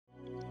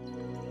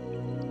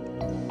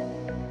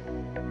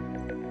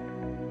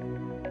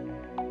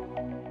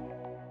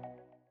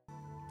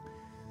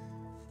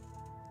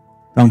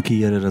Dankie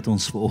Here dat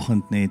ons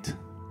vanoggend net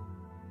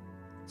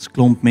as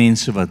klomp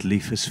mense wat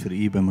lief is vir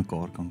U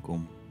bymekaar kan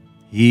kom.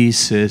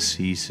 Jesus,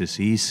 Jesus,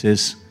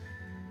 Jesus.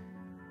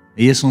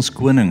 U is ons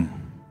koning.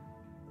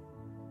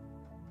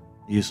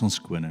 U is ons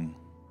koning.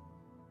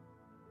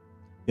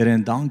 Here,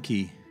 en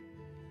dankie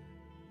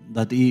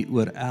dat U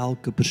oor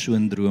elke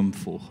persoon droom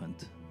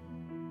vanoggend.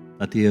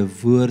 Dat U 'n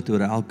woord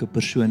oor elke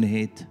persoon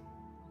het.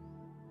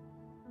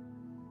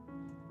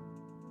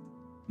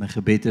 My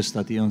gebed is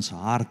dat U ons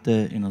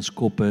harte en ons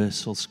koppe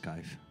sal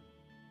skuif.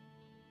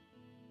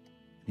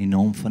 In die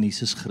naam van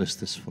Jesus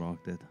Christus vra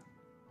ek dit.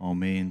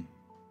 Amen.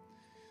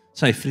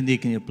 Sy vriende,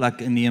 kan jou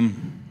plek inneem.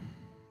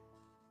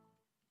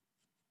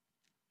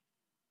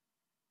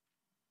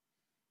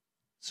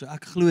 So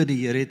ek glo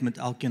die Here het met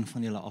elkeen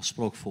van julle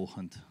afspraak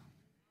volgend.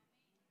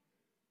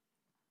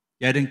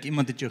 Jy dink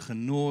iemand het jou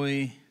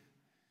genooi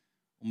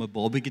om 'n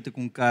babietjie te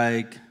kom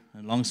kyk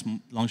en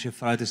langs jou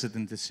vrou te sit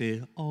en te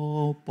sê,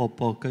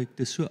 papa, kyk, dit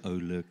is so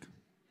oulik.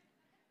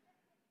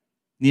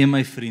 Nee,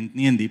 my vriend,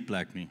 nie in die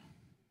plek nie.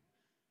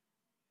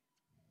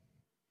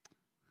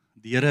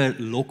 Die Here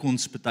lok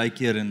ons baie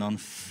keer en dan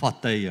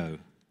vat hy jou.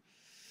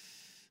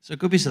 So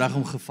ek hoop jy's reg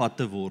om gevat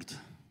te word.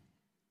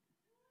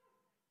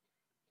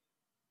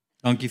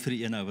 Dankie vir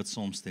die ene wat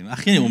saamstem. Ek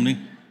gee nie om nie.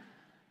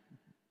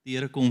 Die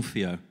Here kom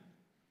vir jou.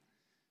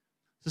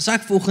 So as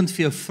ek volgende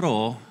vir jou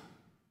vra,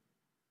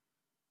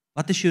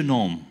 wat is jou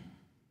naam?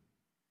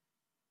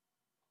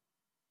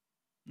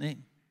 Nee.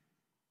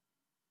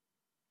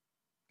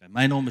 Okay,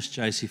 my naam is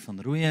JC van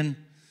Rooyen.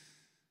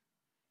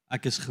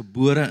 Ek is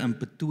gebore in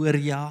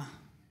Pretoria.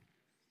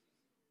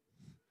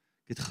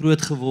 Ek het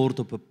groot geword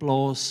op 'n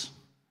plaas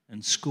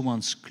in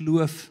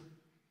Schoemanskloof,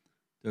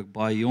 toe ek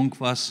baie jonk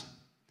was.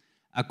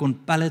 Ek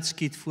kon pallet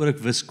skiet voor ek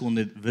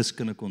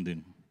wiskunde kon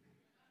doen.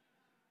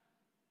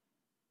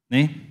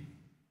 Nee?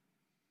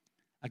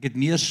 Ek het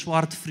meer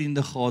swart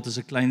vriende gehad as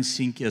 'n klein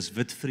seentjie as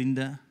wit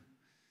vriende.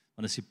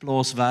 Want as die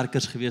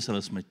plaaswerkers gewees, hulle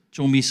was my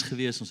chommies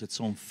gewees, ons het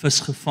saam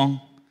vis gevang.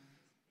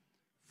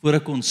 Voor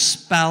ek kon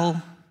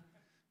spel,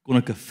 kon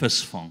ek 'n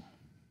vis vang.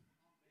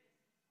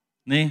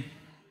 Nee?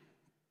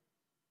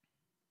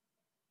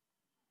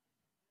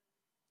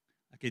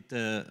 Ek het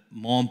 'n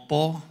ma en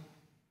pa,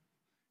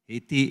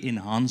 Hetty en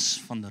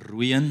Hans van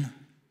Rooyen.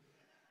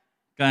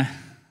 Okay.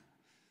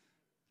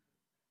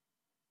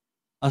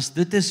 As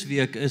dit is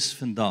wie ek is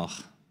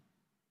vandag,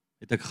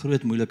 het ek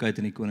groot moeilikheid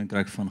in die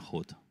koninkryk van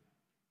God.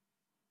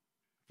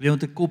 Wil jy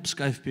met 'n kop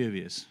skuifpie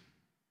wees?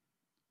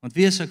 Want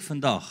wie is ek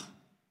vandag?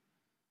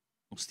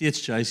 Nog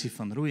steeds JC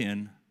van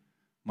Rooyen,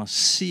 maar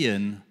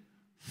seun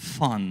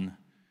van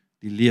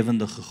die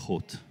lewendige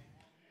God.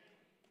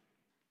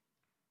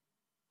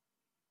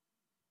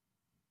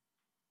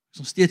 Ek is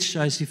nog steeds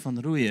JC van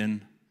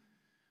Rooyen,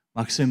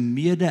 maar ek is 'n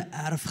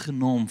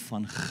mede-erfgenaam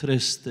van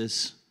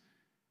Christus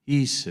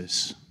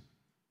Jesus. Ek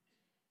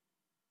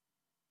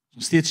is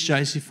nog steeds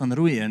JC van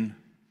Rooyen,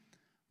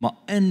 maar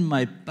in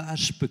my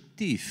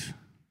perspektief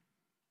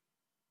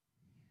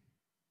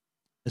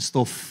is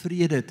daar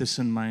vrede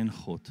tussen my en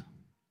God.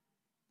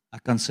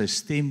 Ek kan sy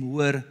stem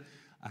hoor,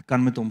 ek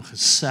kan met hom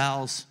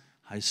gesels,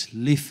 hy is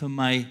lief vir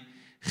my,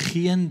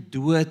 geen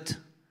dood,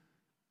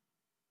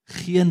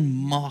 geen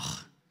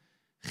mag,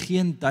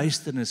 geen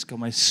duisternis kan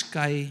my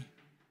skei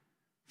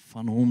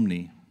van hom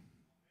nie.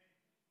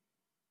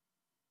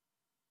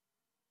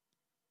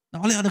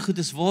 Nou al die ander goed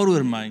is waar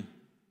oor my,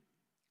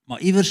 maar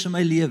iewers in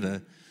my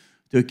lewe,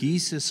 toe ek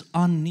Jesus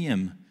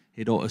aanneem,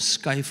 het daar 'n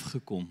skuif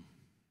gekom.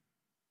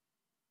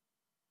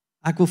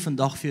 Ek wil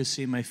vandag vir jou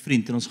sê, my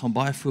vriend, en ons gaan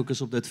baie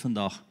fokus op dit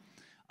vandag.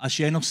 As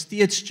jy nog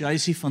steeds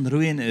JC van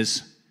Rooyen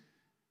is,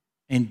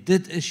 en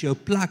dit is jou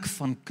plek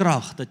van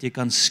krag, dat jy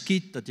kan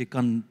skiet, dat jy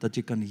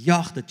kan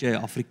jag, dat jy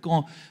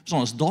Afrikaans,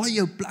 as daai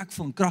jou plek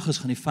van krag is,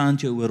 gaan die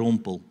vyand jou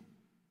oorrompel.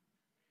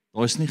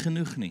 Daar is nie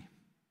genoeg nie.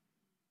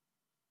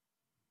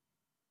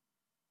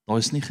 Daar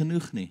is nie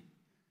genoeg nie.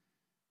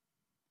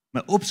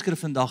 My opskrif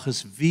vandag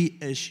is, wie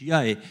is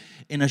jy?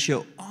 En as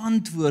jou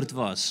antwoord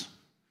was,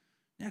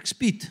 nee, ek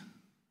Piet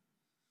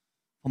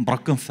van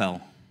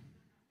Brackenfell.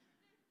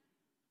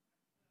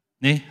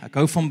 Nee, ek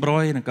hou van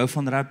braai en ek hou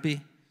van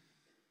rappie.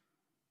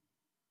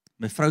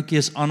 My vroukie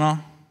is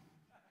Anna.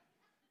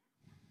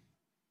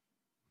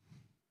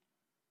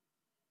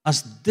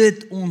 As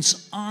dit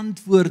ons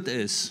antwoord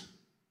is,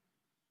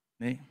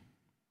 nee,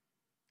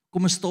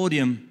 kom 'n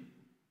stadium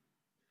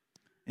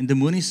en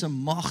demoniese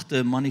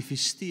magte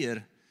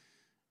manifesteer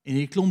en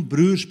die klomp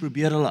broers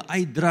probeer hulle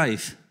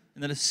uitdryf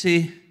en hulle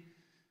sê,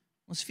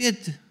 ons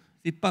weet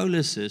wie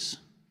Paulus is,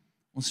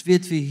 ons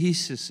weet wie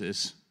Jesus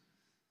is,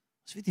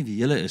 ons weet nie wie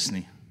julle is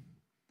nie.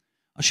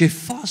 As jy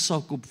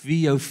vashak op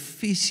wie jou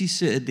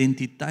fisiese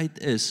identiteit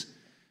is,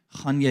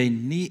 gaan jy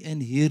nie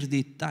in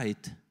hierdie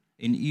tyd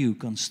en eeu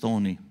kan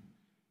staan nie.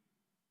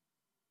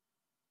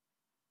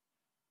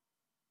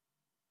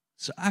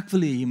 So ek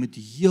wil hê jy moet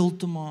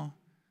heeltemal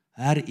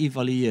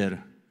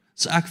herëvalueer.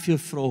 So ek vir jou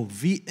vra,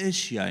 wie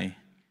is jy?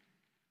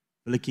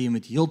 Wil ek jy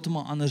moet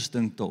heeltemal anders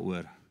dink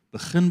daaroor.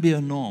 Begin by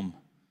jou naam.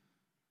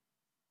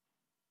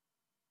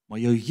 maar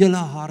jou hele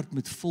hart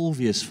moet vol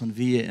wees van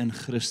wie jy in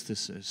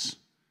Christus is.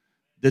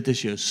 Dit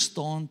is jou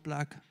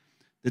staanplek,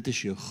 dit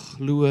is jou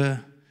glo,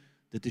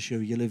 dit is jou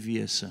hele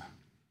wese.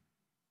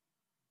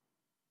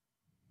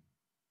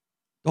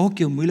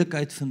 Dalk jou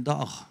moeilikheid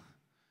vandag,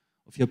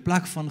 of jou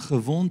plek van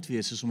gewond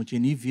wees is, omdat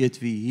jy nie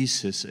weet wie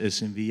Jesus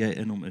is en wie jy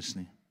in hom is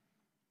nie.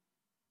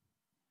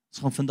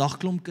 Ons gaan vandag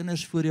klomp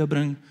kinders voor jou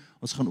bring,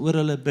 ons gaan oor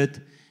hulle bid,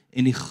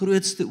 en die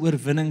grootste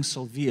oorwinning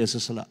sal wees,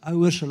 as hulle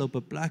ouers hulle op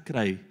 'n plek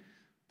kry,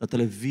 dat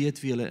hulle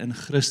weet wie hulle in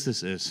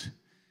Christus is.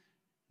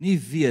 Nie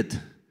weet,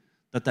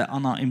 dat hy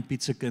Anna en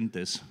Piet se kind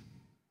is.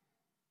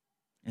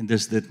 En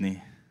dis dit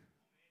nie.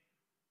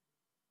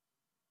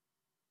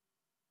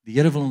 Die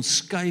Here wil ons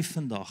skuif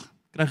vandag.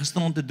 Ek kry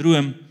gisterand 'n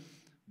droom,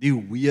 die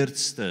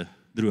weirdste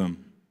droom.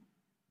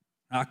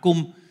 Nou, ek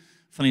kom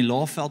van die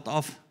Laagveld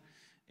af,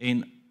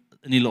 en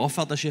in die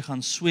Laagveld, as jy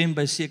gaan swem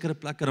by sekere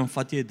plekke, dan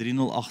vat jy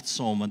 308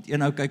 saam, want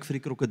een ou kyk vir die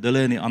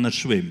krokodille en die ander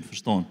swem,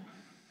 verstaan?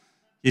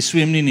 Jy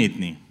swem nie net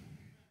nie.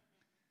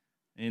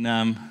 En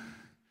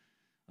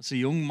as 'n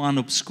jong man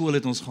op skool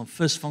het ons gaan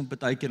visvang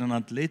partykeer, en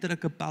dan het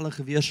letterlik 'n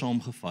pellegeweer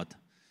saamgevat.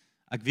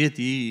 Ek weet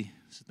hier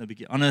sit nou 'n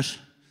bietjie anders.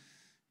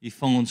 Hier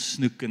vang ons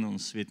snoek en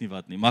ons weet nie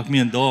wat nie. Maar ek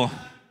meen daar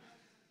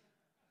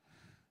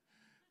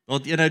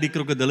het een ou die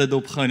krokodille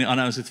dopgehou en die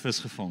ander ouens het vis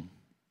gevang.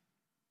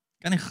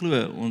 Kan nie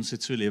glo ons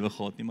het so lewe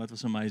gehad nie, maar dit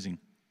was amazing.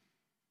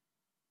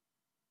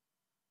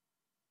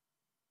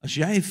 As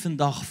jy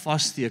vandag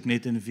vassteek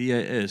net in wie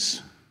jy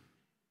is,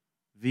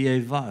 wie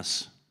jy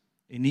was,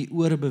 en nie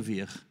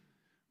oorbeweeg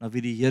na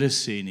wie die Here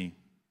sê nie,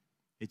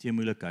 het jy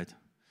moeilikheid.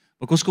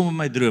 Maar kom ons kom op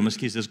my droom,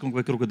 ekskuus, dis kom ek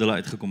by krokodille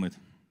uitgekom het.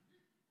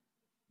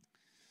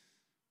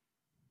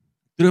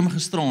 Droom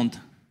gisterand,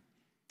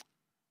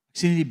 ek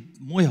sien die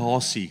mooi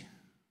hasie,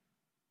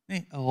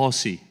 nee, 'n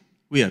hasie,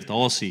 weird,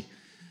 hasie,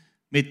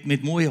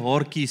 met mooi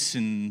haartjies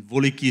en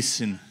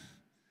wolletjies, en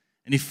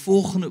in die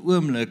volgende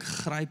oomblik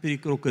gryp hy die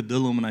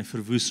krokodil om en hy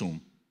verwoes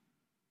hom.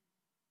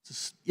 Dit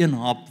is een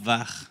hap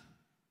weg,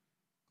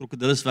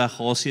 krokodil is weg,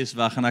 hasie is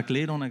weg, en ek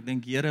lê daar en ek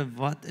dink, Here,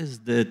 wat is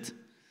dit?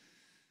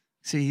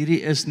 Ek sê,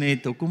 hierdie is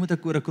net, hoekom moet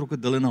ek oor 'n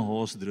krokodil en 'n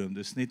haas droom?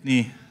 Dis net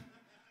nie,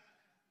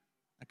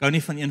 ek hou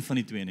nie van een van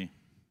die twee nie.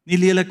 Nie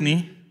lelik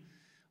nie,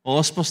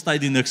 haaspastei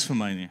doen niks vir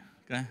my nie,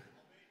 okay?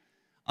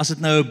 As dit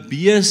nou 'n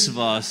bees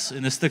was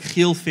en 'n stuk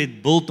geel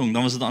vet biltong,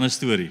 dan was dit 'n ander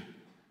storie.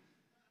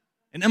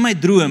 En in my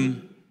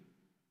droom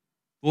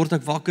word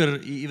ek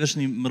wakker iewers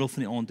in die middel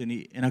van die aand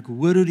en ek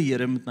hoor hoe die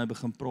Here met my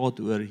begin praat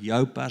oor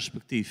jou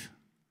perspektief.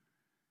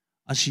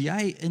 As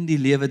jy in die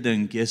lewe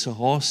dink jy's 'n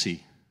hasie,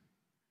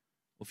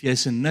 of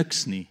jy's 'n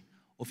niks nie,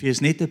 of jy's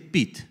net 'n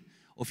Piet,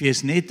 of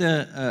jy's net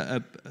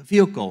 'n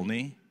vehikel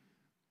nie,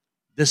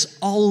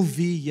 dis al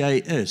wie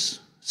jy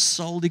is,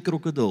 sal die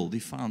krokodil, die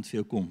vyand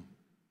vir jou kom.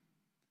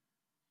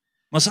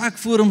 Maar as ek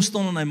voor hom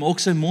staan en hy maak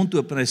sy mond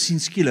oop en hy sien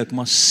skielik,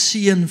 maar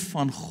seun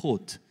van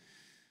God,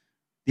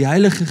 die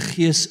Heilige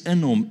Gees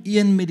in hom,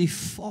 een met die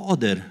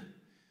Vader,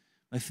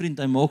 my vriend,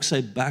 hy maak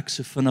sy bek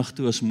so vinnig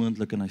toe as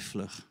moontlik en hy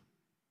vlug.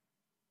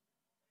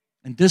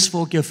 En dis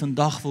waar ek jou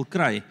vandag wil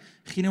kry,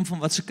 geen om van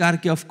wat se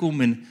kerk jy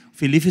afkom en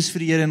of jy lief is vir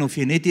die Here en of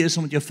jy net hier is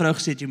omdat jou vrou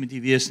gesê het jy moet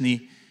hier wees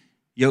nie,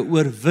 jou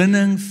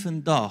oorwinning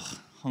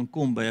vandag gaan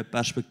kom by 'n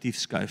perspektief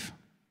skuif.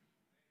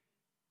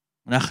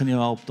 En ek gaan jou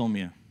help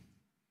daarmee.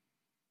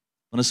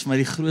 Want dit is vir my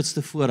die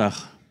grootste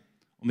voorreg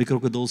om die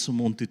krokodil se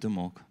mond toe te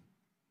maak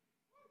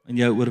en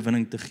jou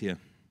oorwinning te gee.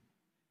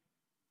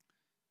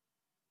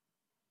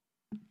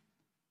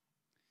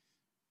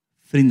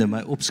 Vriende,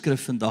 my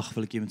opskrif vandag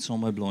wil ek jy met saam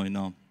my blaai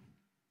na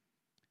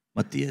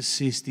Matteus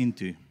 16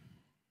 toe.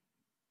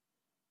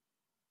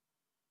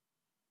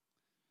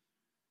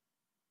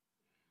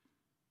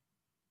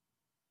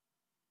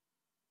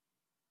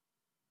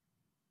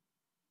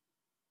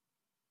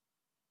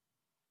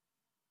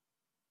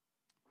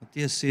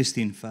 Matteus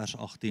 16 vers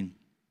 18.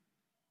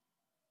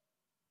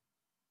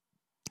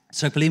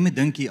 So ek wil hê met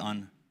dink hier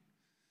aan.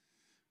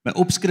 My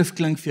opskrif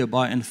klink vir jou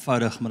baie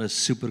eenvoudig, maar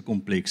is super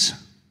kompleks.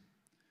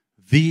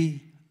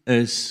 Wie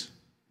is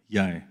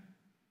jy?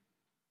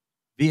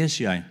 Wie is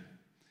jy?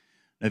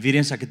 Nou weer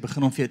eens, ek het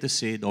begin om vir jou te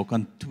sê, daar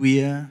kan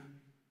twee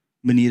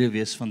maniere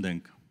wees van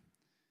dink.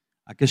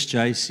 Ek is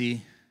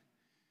JC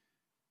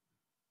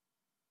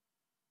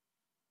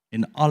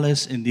en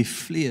alles in die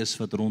vlees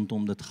wat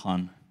rondom dit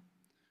gaan.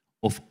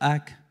 Of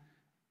ek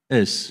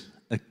is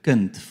 'n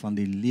kind van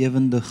die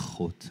lewende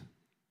God,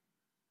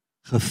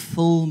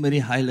 gevul met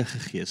die Heilige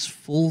Gees,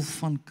 vol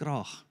van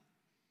krag.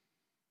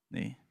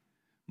 Nee,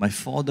 my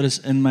Vader is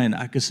in my en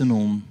ek is in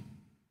hom.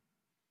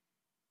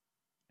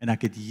 En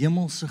ek het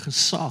hemelse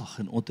gesag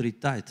en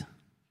autoriteit.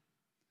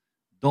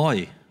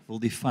 Daai wil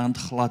die vyand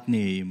glad nie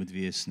hê jy moet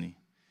wees nie.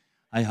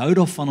 Hy hou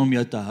daarvan om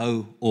jou te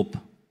hou op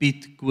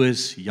Piet,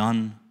 Koos,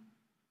 Jan.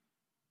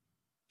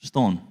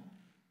 Verstaan?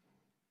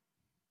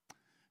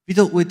 Wie het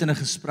al ooit in 'n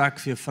gesprek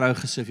vir jou vrou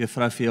gesê, vir jou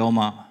vrou vir jou,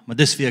 maar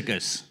dis wie ek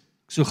is.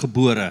 Ek so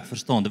gebore,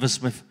 verstaan? Dit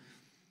was my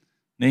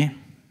nee,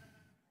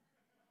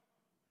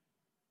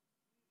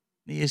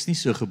 jy is nie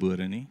so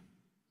gebore nie.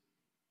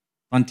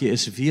 Want jy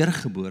is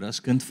weergebore as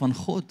kind van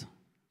God.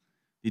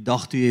 Die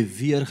dag toe jy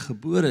weer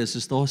gebore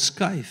is daar 'n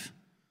skuif.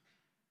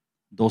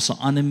 Daar's 'n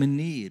ander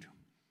manier.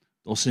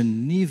 Daar's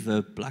 'n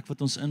nuwe plek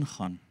wat ons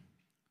ingaan.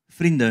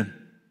 Vriende,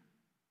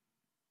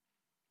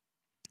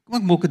 kom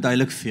ek maak dit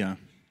duidelik vir jou.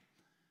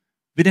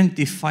 Wie dink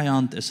die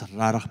vyand is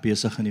regtig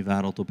besig in die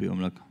wêreld op die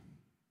oomblik?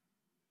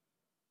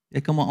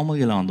 Jy kan maar almal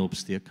julle hande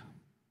opsteek.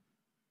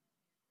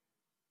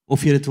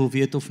 Of jy dit wil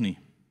weet of nie.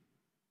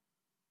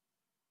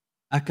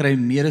 Ek kry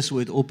meer as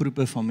ooit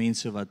oproepe van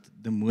mense wat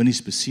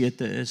demonies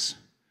besete is,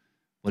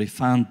 waar die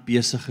vyand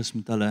besig is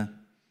met hulle,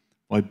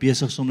 waar hy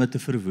besig is om hulle te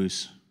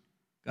verwoes.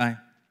 Okay?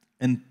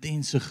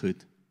 Intense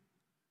goed.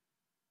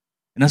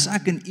 En as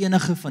ek in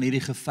enige van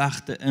hierdie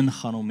gevegte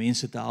ingaan om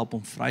mense te help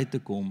om vry te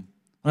kom,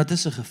 want dit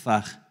is 'n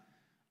geveg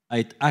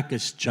uit ek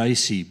is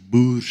JC,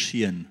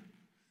 boerseun,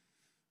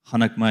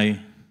 gaan ek my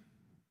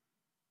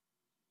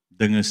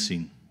dinge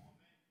sien.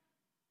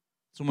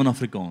 Sommige in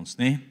Afrikaans,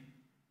 né?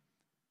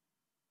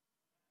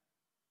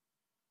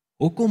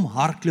 Hoekom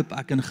hardloop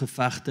ek in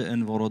gevegte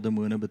in waar daar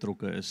demone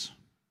betrokke is?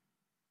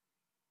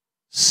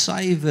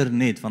 Suiwer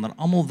net, wanneer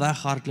almal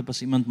weghardloop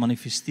as iemand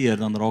manifesteer,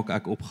 dan raak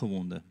ek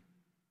opgewonde.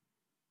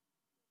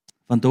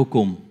 Want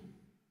hoekom?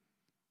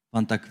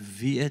 Want ek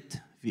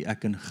weet wie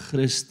ek in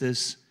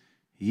Christus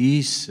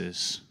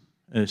Jesus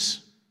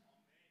is.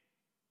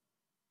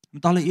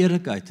 Met alle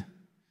eerlikheid.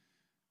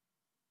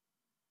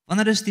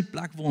 Wanneer is die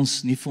plek waar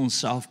ons nie vir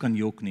onsself kan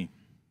jok nie?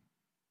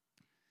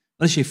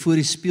 As jy voor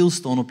die spieël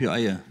staan op jou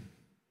eie,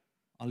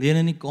 alleen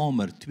in die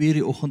kamer, 2:00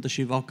 die oggend as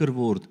jy wakker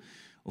word,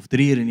 of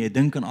 3:00 en jy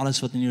dink aan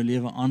alles wat in jou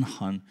lewe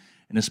aangaan,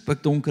 en is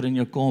pikdonker in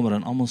jou kamer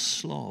en almal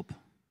slaap,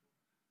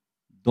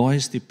 daai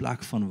is die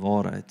plek van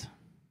waarheid.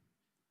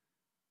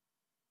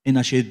 En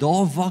as jy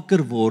daar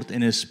wakker word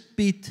en is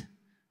Piet,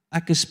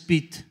 ek is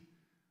Piet,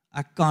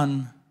 ek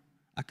kan,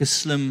 ek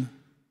is slim,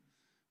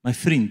 my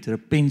vriend,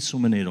 repent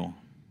sommer net daar.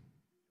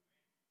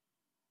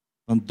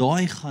 Want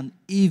daai gaan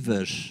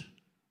iewers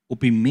op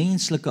die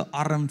menslike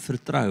arm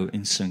vertrou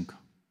en sink.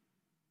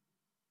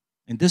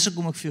 En dis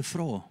hoekom ek vir jou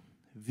vra,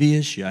 wie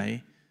is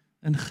jy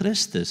in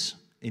Christus?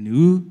 En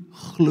hoe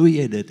glo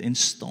jy dit en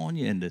staan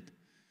jy in dit?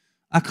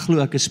 Ek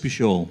glo ek is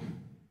spesiaal.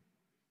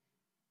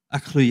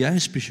 Ek glo jy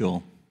is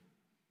spesiaal.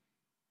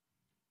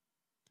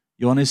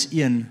 Johannes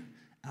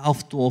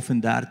 1:11, 12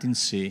 en 13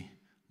 sê,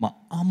 maar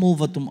almal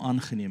wat hom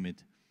aangeneem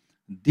het,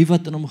 die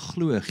wat in hom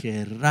glo, gee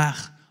hy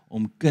reg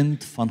om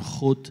kind van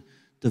God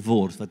te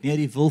word, wat nie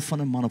uit die wil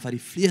van 'n man of uit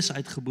die vlees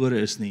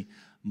uitgebore is nie,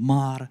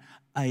 maar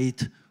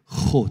uit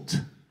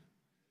God.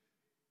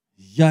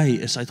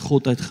 Jy is uit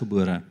God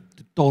uitgebore,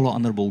 totale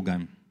ander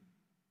ballgame.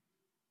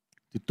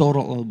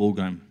 Totale ander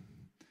ballgame.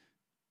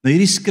 Nou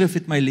hierdie skrif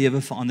het my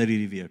lewe verander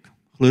hierdie week.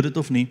 Glo dit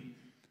of nie?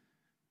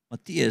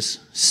 Matteus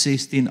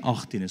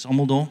 16:18, is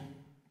almal daar?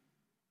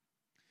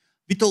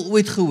 Wie het al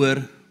ooit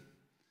gehoor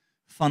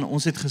van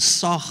ons het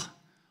gesag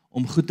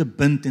om goed te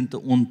bind en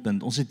te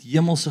ontbind. Ons het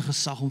hemelse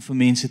gesag om vir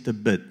mense te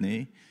bid,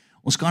 nê?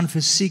 Ons kan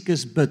vir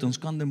siekes bid, ons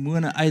kan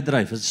demone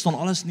uitdryf. Dit staan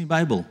alles in die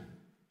Bybel.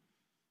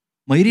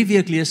 Maar hierdie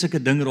week lees ek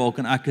 'n ding raak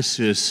en ek is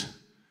soos,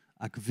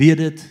 ek weet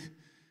dit,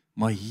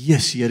 maar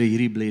Jesus, Here,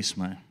 hierdie bless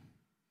my.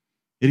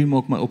 Hierdie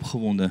maak my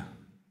opgewonde.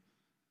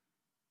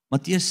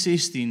 Matteus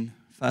 16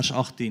 vers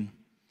 18.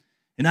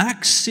 En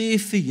ek sê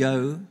vir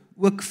jou,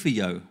 ook vir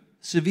jou.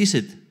 So wie is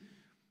dit?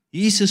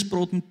 Jesus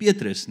praat met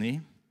Petrus,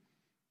 nê?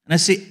 En hy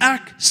sê,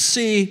 ek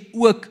sê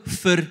ook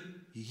vir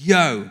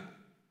jou.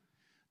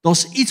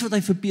 Daar's iets wat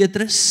hy vir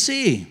Petrus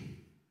sê.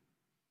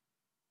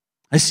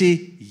 Hy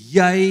sê,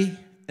 jy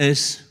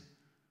is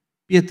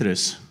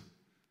Petrus.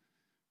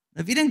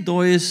 Nou wie dink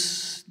daai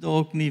is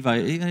dalk nie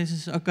wy. Hy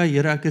sê, okay,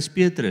 Here, ek is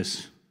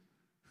Petrus.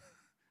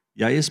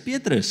 Jy is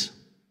Petrus.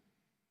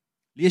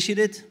 Lees jy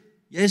dit?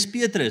 Jy is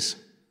Petrus.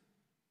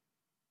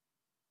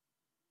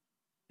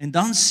 En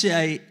dan sê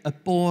hy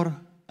 'n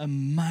paar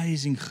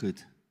amazing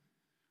goed.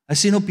 Hy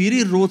sê, op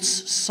hierdie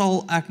rots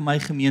sal ek my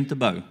gemeente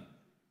bou.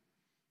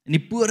 En die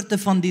poorte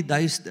van die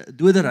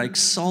doderyk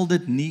sal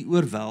dit nie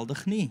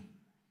oorweldig nie.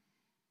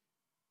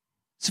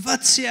 So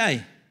wat sê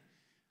hy?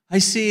 Hy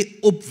sê,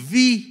 op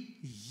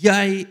wie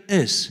jy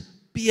is,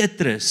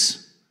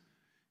 Petrus,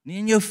 nie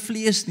in jou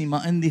vlees nie,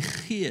 maar in die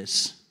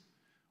gees,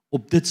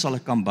 op dit sal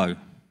ek kan bou.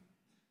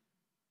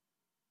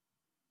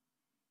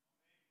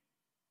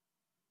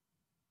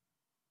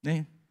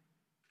 Nee,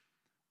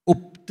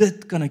 op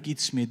dit kan ek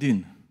iets mee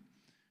doen.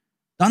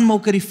 Dan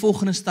maak hy die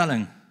volgende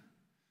stelling.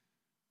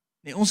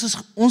 Nee,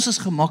 ons is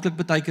gemaklik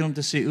baie keer om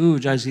te sê,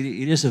 Jais,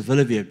 hierdie is 'n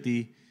willeweek,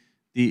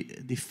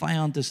 die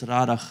vyand is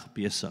rarig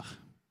besig.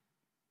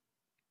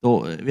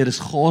 Daar weer is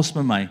gaas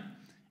met my.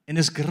 En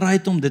is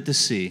great om dit te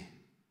sê.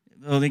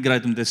 Wel nie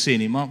great om dit te sê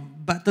nie, maar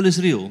battle is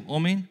real.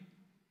 Amen.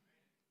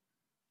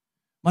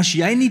 Maar as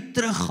jy nie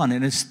teruggaan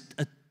en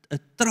 'n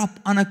trap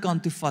aan 'n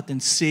kant toe vat en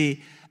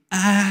sê,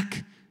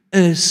 ek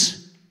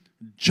is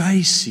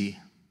JC.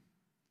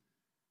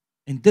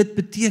 En dit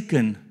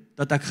beteken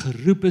dat ek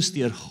geroep is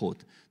deur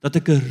God, dat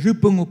ek 'n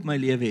roeping op my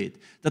lewe het,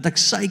 dat ek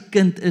sy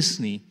kind is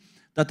nie,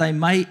 dat hy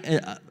my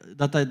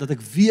dat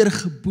ek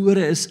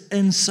weergebore is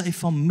in sy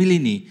familie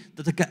nie,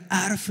 dat ek 'n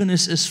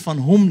erfenis is van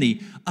hom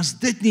nie, as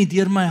dit nie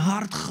deur my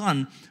hart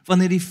gaan,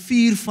 wanneer die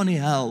vuur van die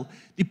hel,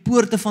 die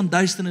poorte van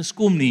duisternis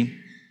kom nie,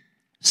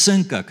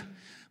 sink ek.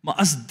 Maar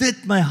as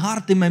dit my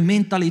hart en my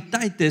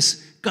mentaliteit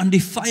is, kan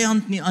die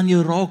vyand nie aan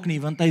jou raak nie,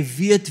 want hy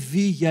weet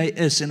wie jy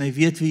is en hy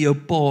weet wie jou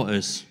pa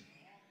is.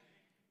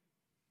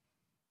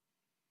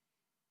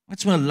 Wat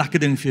is my 'n lekker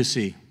ding vir jou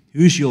sê?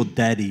 Who's your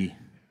daddy?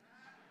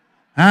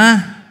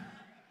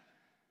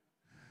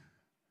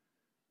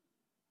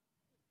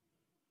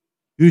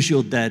 Who's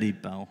your daddy,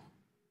 pal?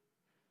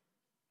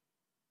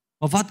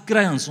 Maar wat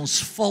kry ons?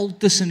 Ons val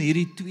tussen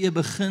hierdie twee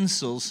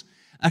beginsels.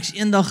 Ek's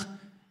eendag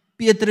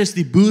Petrus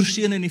die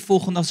boerseun en die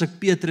volgende dag is ek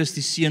Petrus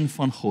die seun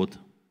van God.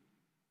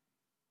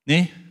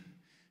 Nee?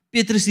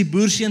 Petrus die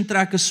boerseun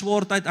trek 'n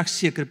swaard uit. Ek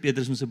seker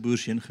Petrus moes 'n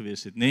boerseun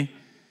gewees het, nee?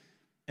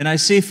 En hy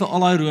sê vir al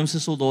daai Romeinse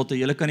soldate,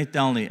 julle kan nie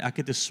tel nie, ek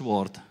het 'n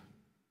swaard.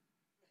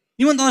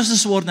 Niemand anders het 'n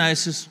swaard nie, hy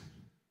sê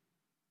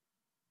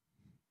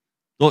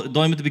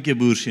daai moet 'n bietjie 'n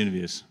boerseun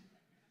wees.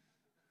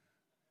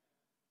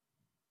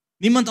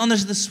 Niemand anders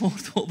het 'n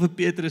swaard op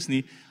Petrus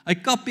nie. Hy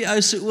kap die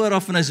ou se oor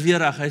af en hy's weer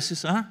reg. Hy sê,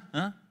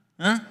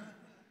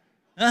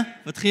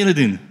 wat gaan julle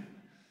doen?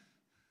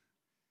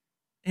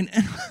 En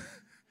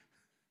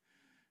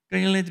kan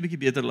julle net 'n bietjie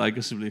beter lyk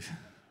asseblief?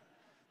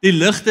 Die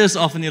ligte is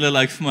af en julle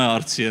lyk vir my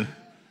hartseer.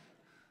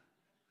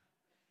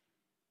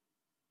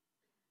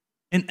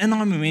 En in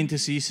daai oomblik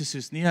is Jesus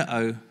soos, nee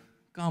ou,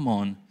 come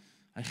on.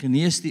 Hy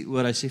genees die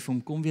oor, hy sê vir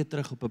hom, kom weer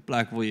terug op 'n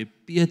plek waar jy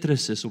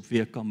Petrus is op wie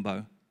jy kan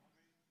bou.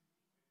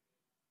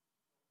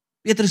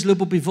 Petrus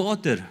loop op die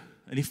water.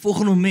 In die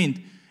volgende oomblik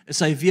is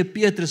hy weer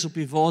Petrus op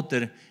die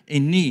water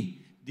en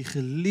nie die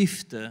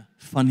geliefde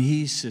van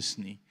Jesus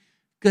nie,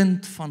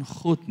 kind van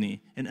God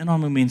nie, en in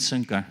daai oomblik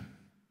sink hy.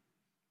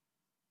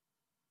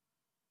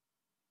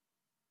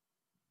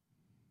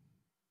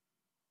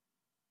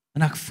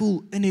 En ek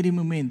voel in hierdie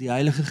oomblik die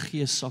Heilige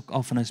Gees sak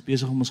af en hy's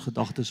besig om ons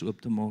gedagtes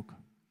oop te maak.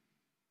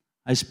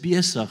 Hy's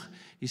besig,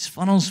 hier's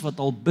van ons wat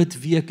al bid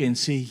weke en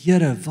sê,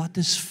 Here, wat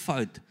is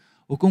fout?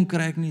 Hoekom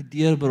kry ek nie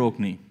deurbraak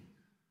nie?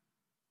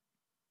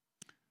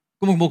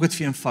 Kom ek maak dit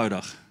vir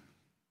eenvoudig.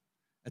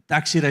 'n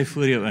Taxi ry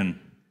voor jou in.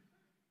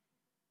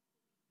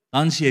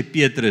 Dan sê jy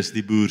Petrus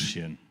die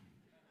boerseun.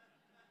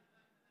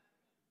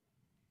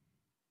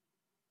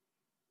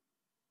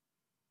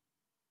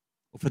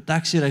 Of 'n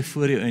taxi ry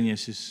voor jou in, jy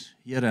sê,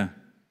 Here,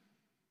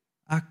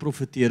 ek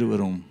profeteer oor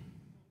hom.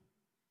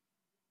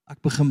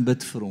 Ek begin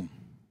bid vir hom.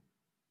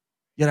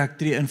 Here, ek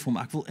tree in vir hom.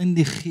 Ek wil in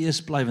die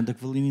Gees bly want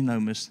ek wil nie nou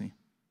mis nie.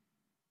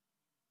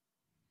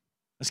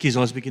 Ekskuus,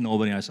 daar's 'n bietjie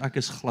naby die huis. Ek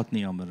is glad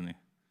nie jammer nie.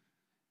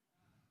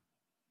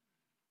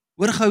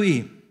 Hoor gou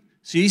hier.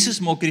 So Jesus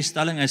maak hierdie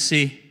stelling, hy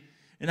sê,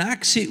 en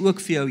ek sê ook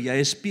vir jou, jy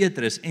is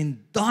Petrus, en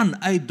dan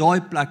uit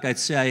daai plek uit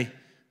sê hy,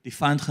 die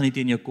vyand gaan nie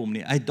teen jou kom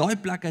nie. Uit daai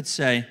plek uit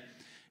sê hy,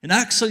 en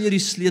ek sal jou die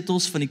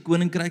sleutels van die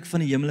koninkryk van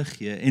die hemel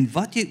gee, en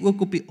wat jy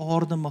ook op die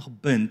aarde mag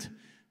bind,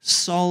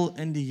 sal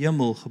in die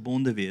hemel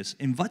gebonde wees,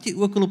 en wat jy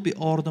ook al op die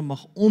aarde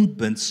mag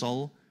ontbind,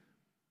 sal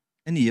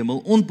in die hemel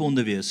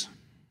ontbonde wees.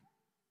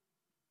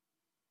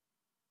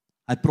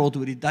 Hy praat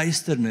oor die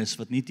duisternis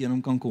wat nie teen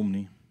hom kan kom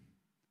nie.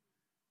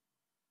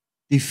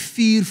 Die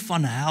vuur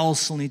van hel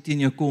sal nie teen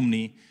jou kom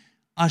nie,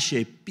 as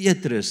jy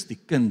Petrus, die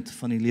kind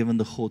van die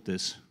lewende God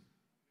is.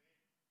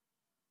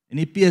 En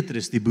nie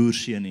Petrus, die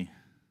boerseun nie.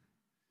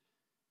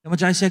 Ja, maar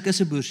jy sê ek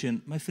is 'n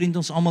boerseun, my vriend,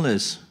 ons almal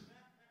is.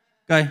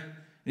 Okay,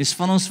 en dis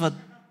van ons wat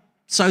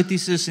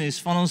Souties is, en dis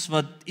van ons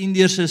wat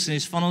Indiërs is, en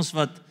dis van ons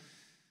wat,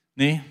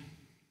 nee,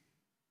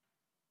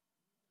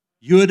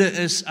 Jode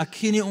is, ek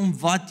gee nie om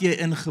wat jy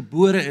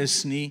ingebore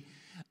is nie,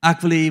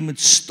 ek wil hê jy moet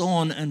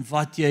staan in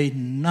wat jy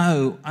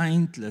nou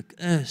eintlik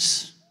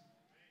is.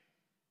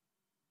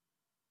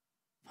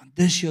 Want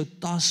dis jou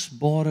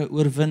tasbare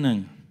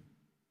oorwinning.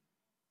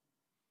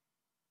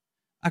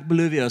 Ek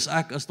beloof jy,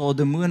 as daar 'n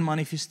demoon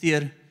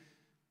manifesteer,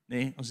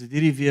 nee, ons het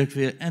hierdie week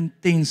weer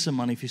intense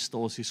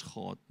manifestasies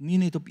gehad, nie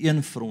net op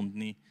een front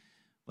nie,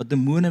 wat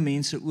demone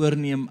mense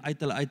oorneem, uit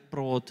hulle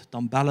uitpraat,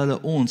 dan bel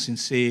hulle ons en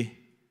sê,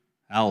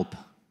 help.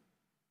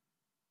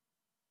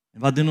 En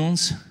wat doen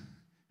ons?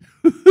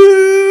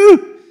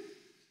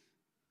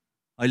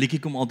 Hy liedjie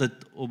kom altyd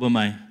op by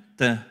my,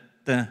 te,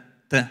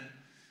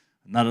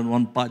 another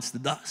one bites the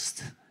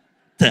dust,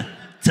 te.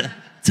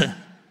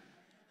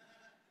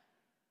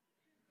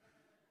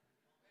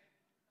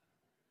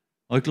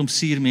 Hy klomp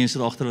siermense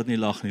daar agter wat nie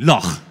lag nie.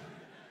 Lag.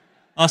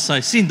 As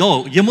hy sien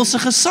daar, hemelse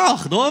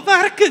gesag, daar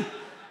werk dit.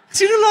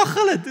 Sien hoe lag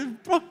hulle, dit is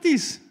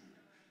prakties.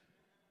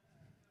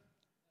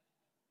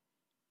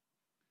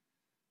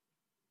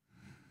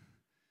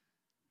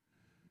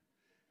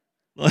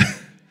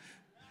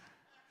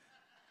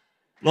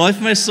 Laai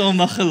vir my saam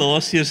na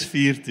Galasiërs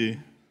 4 toe.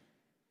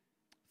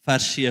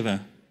 Vers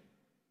 7.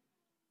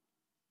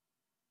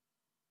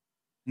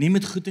 Nie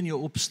moet goed in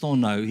jou opstaan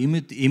nou,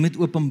 hier moet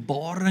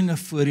openbaringe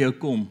voor jou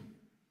kom.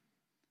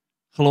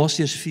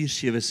 Galasiërs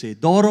 4:7 sê,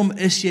 daarom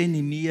is jy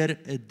nie meer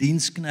 'n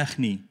dienskneg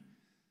nie,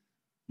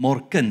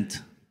 maar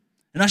kind.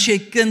 En as jy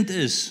kind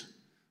is,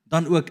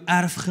 dan ook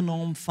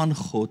erfgenaam van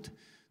God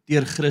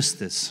deur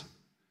Christus.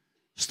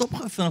 Stop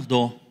gou vinnig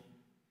daar.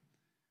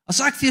 As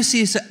ek vir jou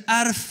sê, is 'n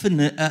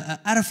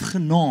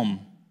erfgenaam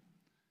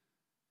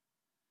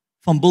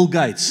van Bill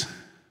Gates,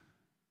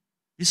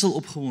 wie sal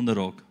opgewonde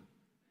raak?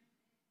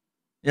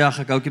 Ja,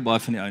 ek hou nie baie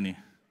van die ou nie.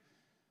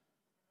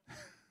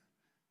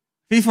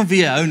 Wie van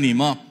wie hou nie,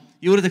 maar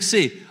jy hoor wat ek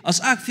sê, as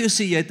ek vir jou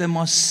sê, jy het 'n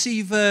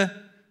massiewe,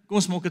 kom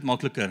ons maak dit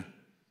makliker.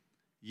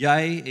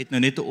 Jy het nou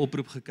net 'n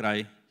oproep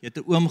gekry, jy het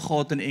 'n oom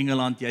gehad in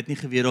Engeland, jy het nie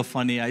geweet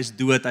daarvan nie, hy is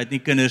dood, hy het nie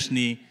kinders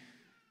nie.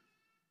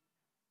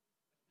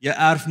 Jy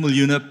erf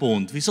miljoene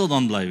pond, wie sal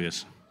dan bly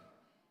wees?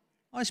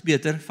 Is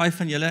beter, 5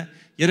 van julle,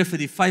 Here vir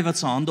die 5 wat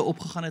se hande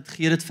opgegaan het,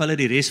 gee dit vir hulle,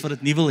 die res wat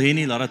dit nie wil hê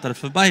nie, laat dit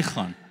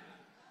verbygaan.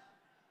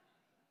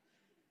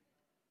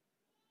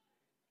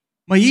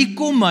 Maar hier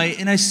kom hy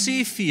en hy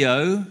sê vir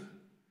jou,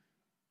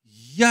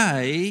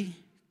 jy,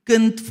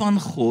 kind van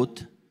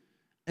God,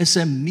 is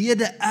 'n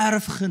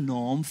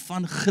mede-erfgenaam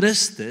van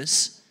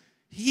Christus,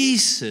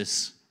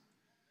 Jesus.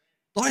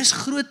 Daai is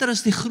groter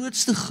as die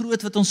grootste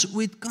groot wat ons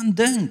ooit kan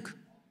dink.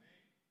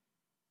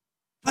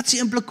 Wat is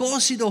die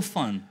implikasie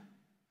daarvan?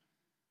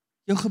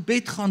 Jou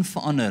gebed gaan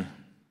verander.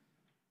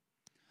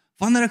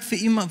 Wanneer ek vir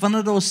iemand,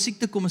 wanneer daar 'n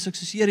siekte kom, as ek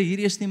sê, Here,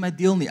 hierdie is nie my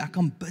deel nie, ek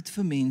kan bid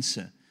vir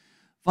mense.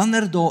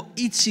 Wanneer daar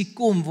ietsie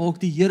kom waar ek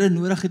die Here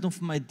nodig het om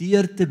vir my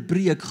deur te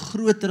breek,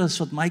 groter as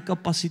wat my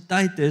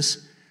kapasiteit is,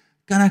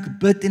 kan ek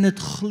bid en dit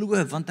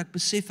glo, want ek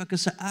besef ek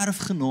is 'n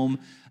erfgenaam.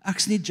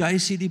 Ek's nie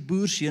JC die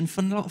boerseun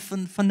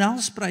van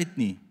Nelspruit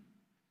nie.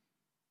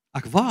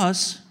 Ek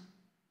was,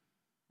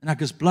 en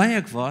ek is bly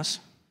ek was.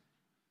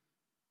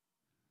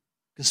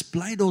 Ek is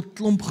bly daar 'n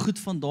klomp goed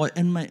van daai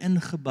in my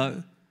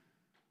ingebou.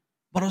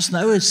 Maar ons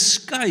nou 'n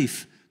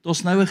skuif,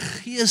 daar's nou 'n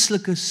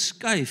geestelike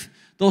skuif.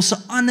 Daar's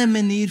 'n ander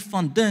manier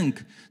van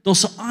dink,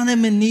 daar's 'n ander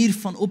manier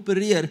van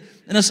opereer.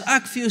 En as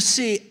ek vir jou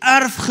sê,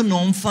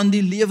 erfgenaam van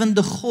die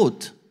lewende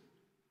God,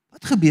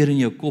 wat gebeur in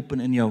jou kop en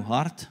in jou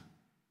hart?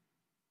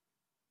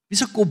 Wie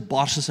se kop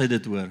bars as hy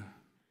dit hoor?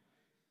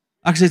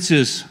 Ek sê dit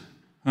soos,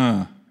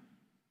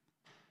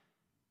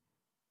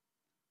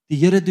 Die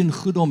Here doen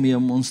goed daarmee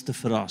om ons te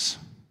verras.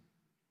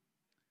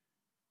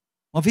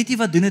 Maar weet jy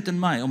wat doen dit in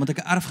my, omdat ek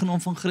 'n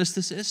erfgenaam van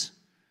Christus is?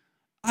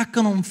 Ek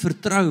kan hom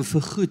vertrou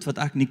vir goed wat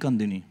ek nie kan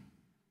doen nie.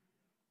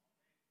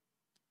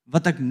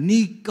 Wat ek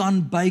nie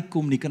kan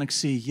bykom nie, kan ek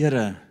sê,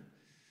 Here,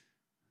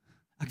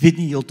 ek weet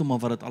nie heeltemal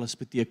wat dit alles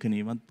beteken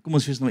nie, want kom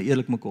ons wees nou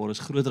eerlik mekaar, is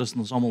groter as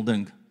ons almal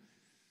dink.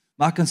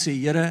 Maar ek kan sê,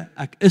 Here,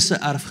 ek is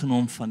 'n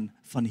erfgenaam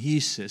van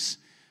Jesus.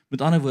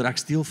 Met ander woorde, ek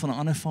is deel van 'n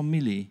ander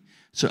familie,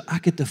 so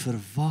ek het 'n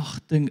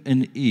verwagting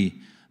in U.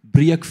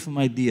 Breek vir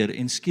my deur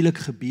en skielik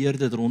gebeur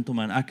dit rondom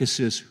my en ek is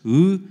soos,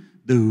 hoe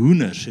die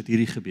hoenders het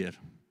hierdie gebeur.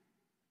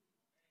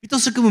 Het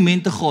ons sulke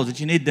momente gehad, dat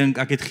jy net dink,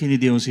 ek het geen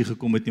idee ons hier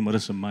gekom het nie, maar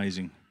dit is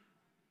amazing.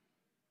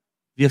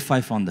 Weer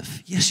 5 hande.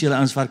 Yes, julle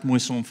ouens werk mooi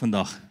saam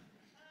vandag.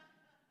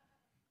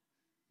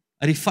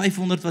 Uit die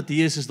 500 wat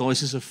hier is daai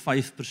soos 'n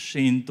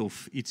 5%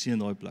 of ietsie in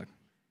daai plek.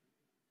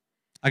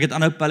 Ek het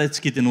aanhou pallet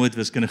skiet en nooit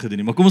wiskunde gedoen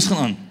nie, maar kom ons gaan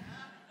aan.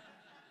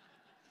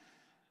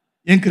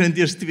 1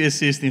 Korintiërs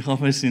 2:16,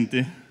 gaan my sien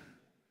toe.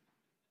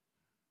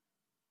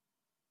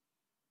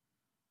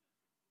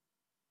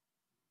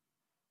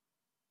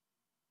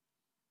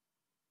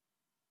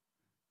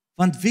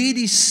 Want wie het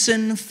die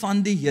sin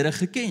van die Here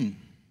geken?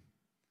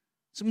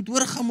 So moet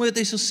hoor gaan mooi wat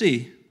hy sal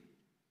sê.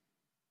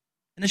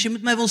 En as jy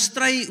met my wil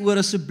stry oor,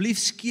 asseblief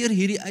skeer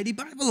hierdie uit die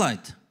Bybel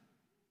uit.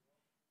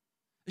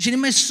 As jy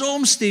nie my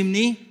saamstem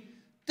nie,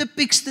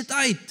 tippiks dit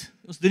uit.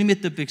 Ons doen nie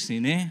meer tippiks nie,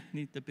 né?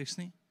 Nie tippiks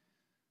nie.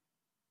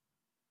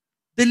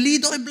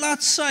 Delete daai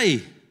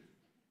bladsy.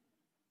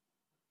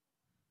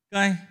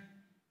 Okay.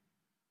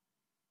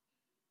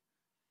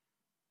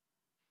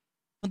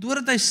 Want hoor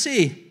wat hy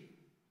sê,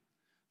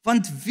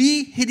 want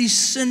wie het die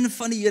sin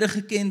van die Here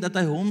geken dat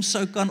hy hom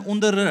sou kan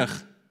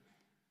onderrig?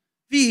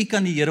 Wie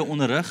kan die Here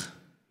onderrig?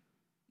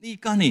 Nee,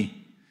 kan nie.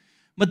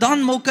 Maar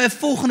dan maak hy 'n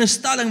volgende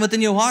stelling wat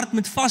in jou hart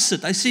moet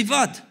vassit. Hy sê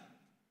wat?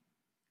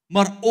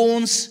 Maar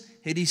ons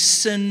het die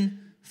sin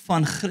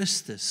van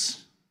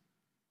Christus.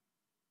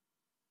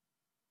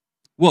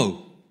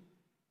 Wow.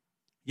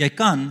 Jy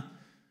kan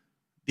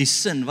die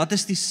sin, wat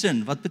is die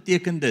sin? Wat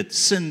beteken dit?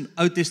 Sin,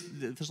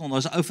 verstaan, daar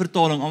is 'n ou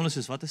vertaling, almal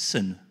sê, wat is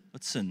sin?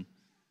 Wat sin?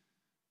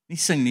 Nie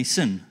sing nie,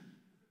 sin.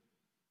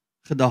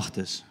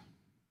 Gedagtes.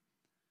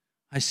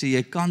 Hy sê,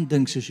 jy kan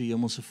dink soos jy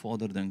hemelse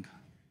Vader dink.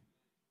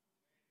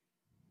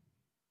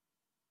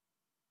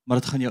 Maar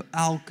dit gaan jou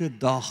elke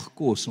dag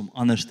kos om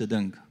anders te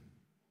dink.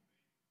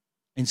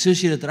 En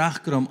soos jy dit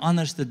regkry om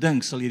anders te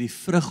dink, sal jy die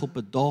vrug op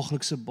 'n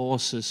daaglikse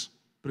basis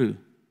proe.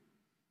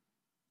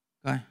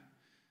 Okay.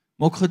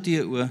 Maak goed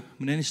jou oë,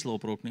 moenie nie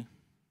slaaprok nie.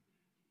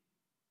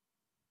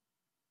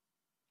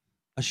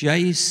 As jy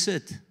hier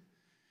sit,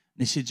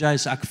 en sê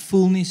jy, ek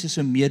voel nie soos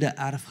 'n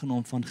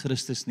mede-erfgenaam van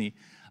Christus nie.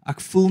 Ek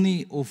voel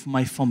nie of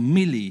my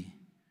familie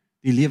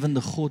die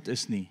lewende God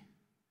is nie.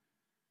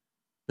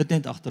 Bid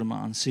net agter my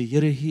aan, sê,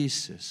 Here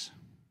Jesus,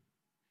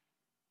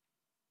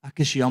 ek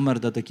is jammer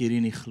dat ek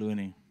hierdie nie glo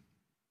nie.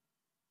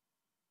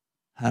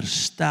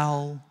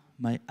 herstel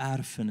my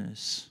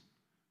erfenis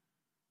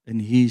in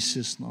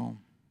Jesus naam.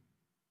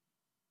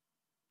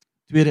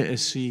 Tweede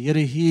is, sê,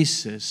 Here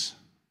Jesus,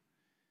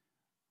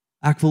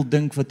 ek wil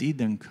dink wat U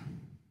dink.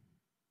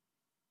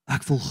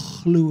 Ek wil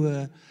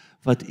glo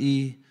wat U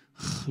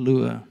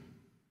glo.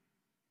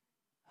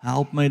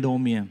 Help my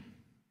daarmee.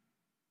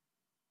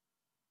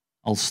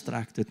 Al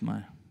strek dit my.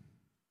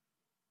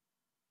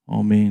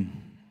 Amen.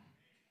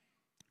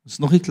 Ons is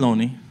nog nie klaar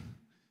nie.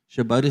 As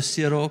jy boude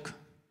seer raak,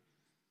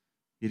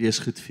 hierdie is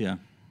goed vir jou.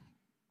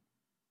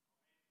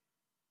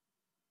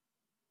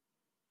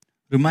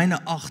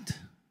 Romeine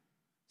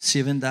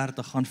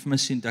 8:37 gaan vir my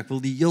sien, ek wil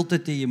die hele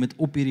tyd hê jy moet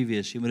op hierdie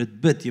wees, jy moet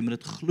dit bid, jy moet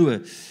dit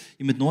glo,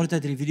 jy moet na die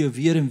tyd hierdie video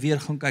weer en weer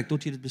gaan kyk,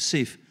 tot jy dit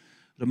besef.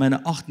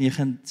 Romeine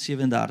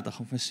 8:37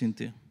 gaan vir my sien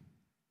toe.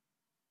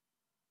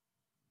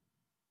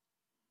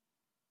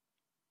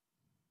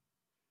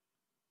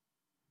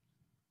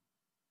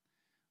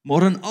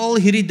 Maar in al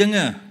hierdie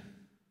dinge,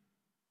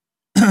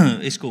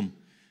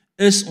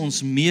 is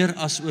ons meer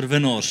as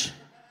oorwinnaars,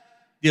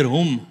 deur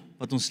hom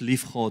wat ons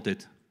lief gehad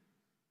het.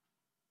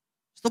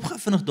 Stop gou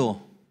vinnig daar.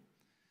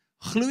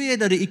 Glo jy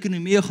dat die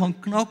ekonomie gaan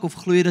knak, of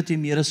glo jy dat jy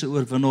meer as 'n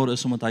oorwinnaar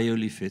is, omdat hy jou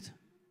lief het?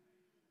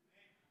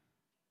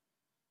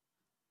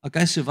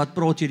 Okay, so wat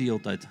praat jy die hele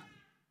tyd?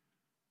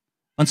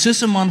 Want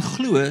soos 'n man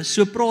glo,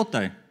 so praat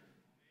hy.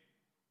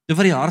 Dit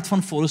wat die hart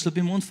van vol is, loop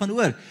die mond van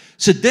oor.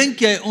 So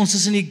dink jy, ons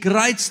is in die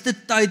grootste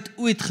tyd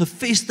ooit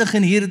gevestig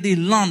in hierdie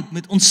land,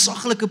 met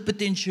ontsaglike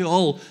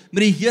potensiaal,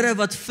 met die Here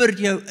wat vir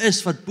jou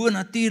is, wat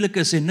bonatuurlik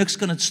is, en niks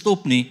kan dit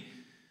stop nie.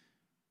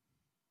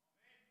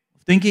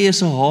 Of dink jy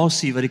is 'n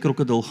hasie wat die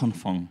krokodil gaan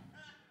vang?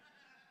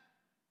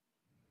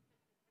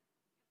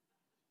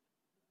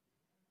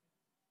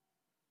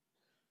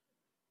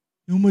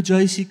 Nou maar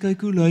JC,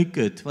 kyk hoe lyk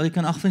dit. Wat jy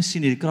kan agter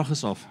sien, die krag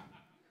is af.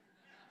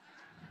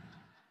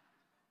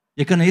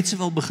 Jy kan net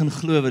sowel begin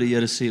glo wat die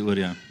Here sê oor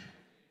jou.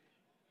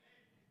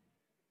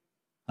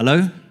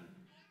 Hallo?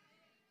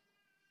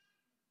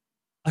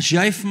 As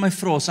jy vir my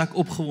vra, as ek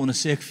opgewonde,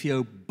 sê ek vir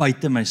jou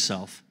buite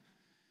myself.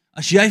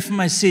 As jy vir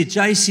my sê,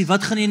 JC,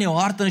 wat gaan jy in jou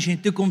hart as jy in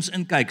die toekoms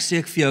inkyk, sê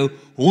ek vir jou,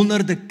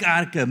 honderde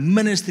kerke,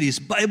 ministries,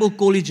 Bible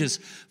colleges,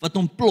 wat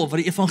ontplof, wat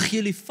die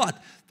evangelie vat,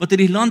 wat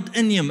die land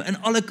inneem, in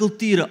alle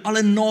kulture,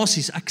 alle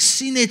nasies, ek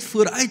sien net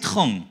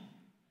vooruitgang.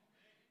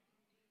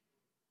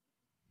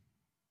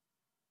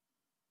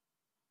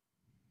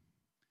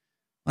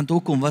 Want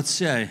hoekom, wat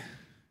sê hy?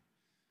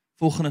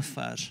 Volgende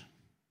vers.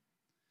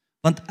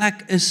 Want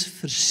ek is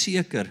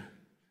verseker.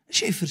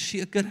 Is jy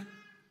verseker?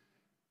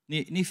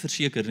 Nee, nie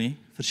verseker nie.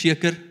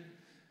 Verseker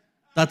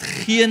dat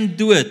geen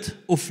dood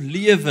of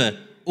lewe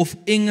of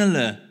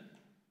engele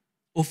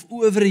of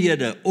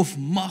owerhede of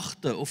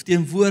magte of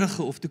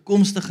teenwoordige of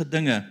toekomstige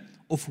dinge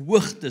of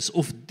hoogtes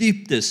of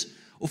dieptes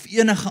of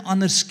enige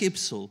ander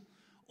skepsel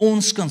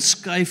ons kan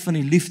skei van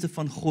die liefde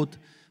van God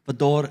wat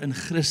daar in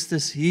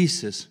Christus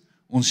Jesus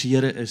ons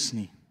Here is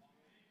nie.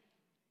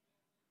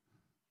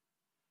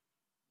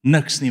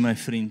 Niks nie, my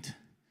vriend.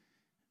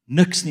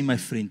 Niks nie, my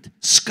vriend.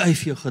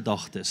 Skuif jou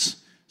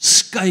gedagtes.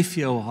 Skuif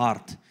jou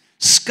hart.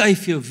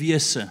 Skuif jou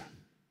wese.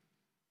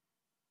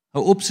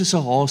 Hou op soos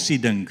 'n hasie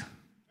dink.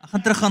 Ek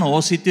gaan terug aan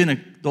hasie toe en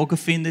ek dalk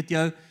offend dit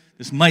jou.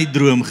 Dis my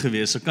droom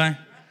gewees, okay?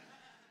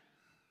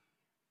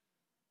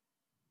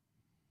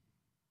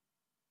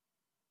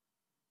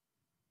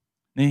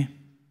 Nee.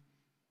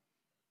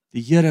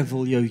 Die Here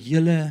wil jou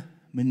hele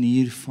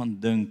manier van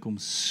dink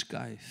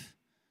omskuif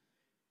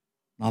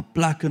na 'n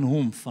plek in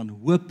hom van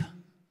hoop,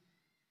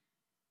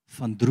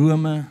 van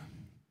drome,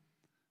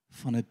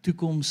 van 'n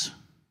toekoms.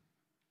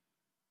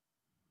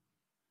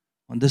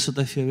 Want dis wat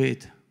hy vir jou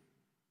het.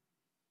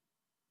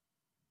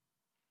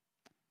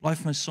 Bly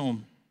vir my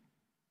saam.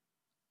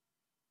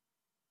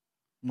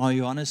 Na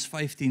Johannes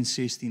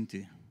 15:16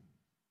 toe.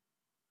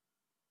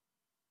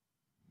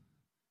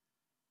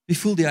 Wie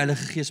voel die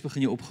Heilige Gees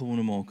begin jou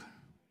opgewonde maak?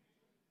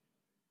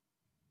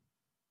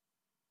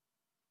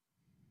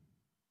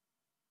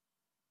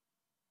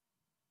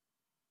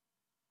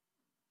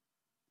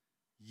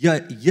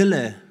 Ja,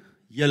 julle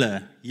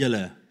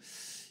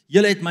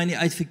het my nie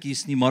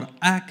uitverkies nie, maar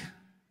ek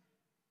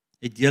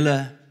het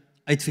julle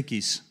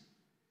uitverkies.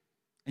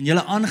 En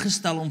julle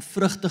aangestel om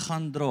vrug te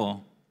gaan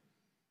dra,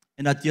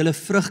 en dat julle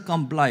vrug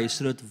kan bly,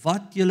 sodat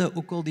wat julle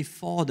ook al die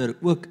Vader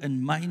ook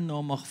in my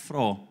naam mag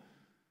vra,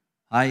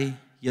 hy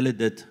julle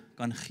dit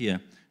kan gee.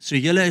 So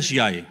julle is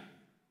jy.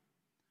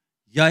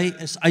 Jy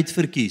is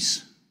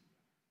uitverkies.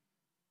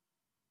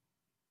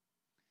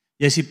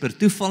 Jy is nie per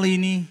toeval hier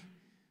nie,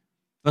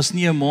 was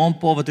nie 'n ma en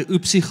pa wat 'n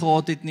oepsie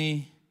gehad het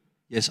nie,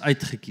 jy is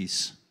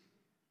uitgekies.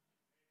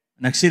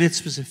 En ek sê dit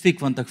spesifiek,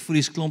 want ek voel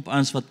hier's klomp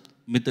ouens wat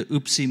met 'n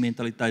oepsie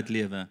mentaliteit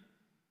lewe.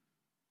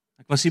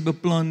 Ek was nie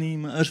beplan nie,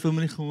 my ouers wou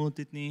my nie gehad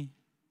het nie.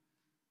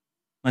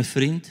 My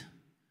vriend,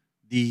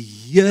 die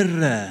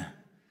Here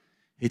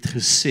het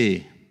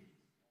gesê,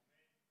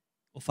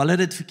 of hulle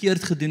dit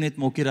verkeerd gedoen het,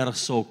 maak nie regtig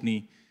saak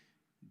nie,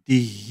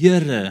 die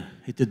Here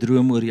het 'n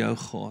droom oor jou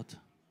gehad.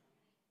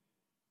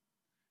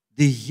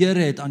 Die Here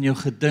het aan jou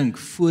gedink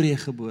voor jy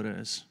gebore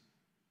is.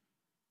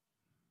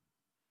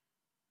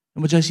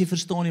 En moet jy sê,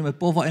 verstaan nie, my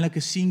pa wou eintlik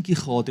 'n seentjie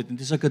gehad het, en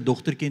dis ek 'n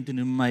dogtertjie en toe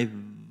noem my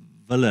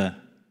Wille.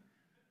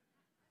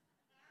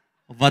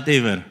 Of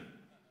whatever.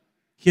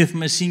 Geef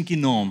my 'n seentjie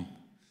naam.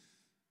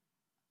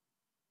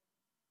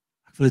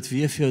 Ek wil dit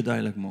weer vir jou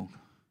duidelik maak.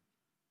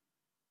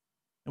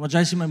 En wat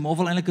jy sê, my ma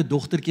wil eintlik 'n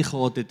dogtertjie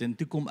gehad het, en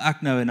toe kom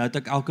ek nou, en nou het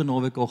ek elke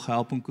naweek al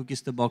gehelp om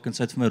koekies te bak, en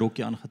sy het vir my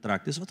rokkie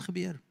aangetrek. Dis wat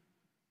gebeur.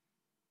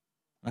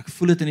 Ek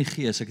voel dit in die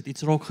gees, ek het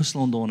iets raak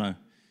geslaan daarna.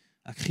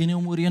 Ek gee nie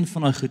om oorheen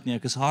van daai goed nie,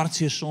 ek is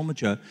hartseer saam met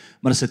jou,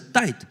 maar dis 'n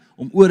tyd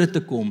om oor dit te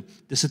kom.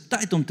 Dis 'n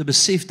tyd om te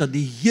besef dat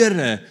die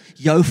Here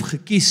jou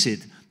gekies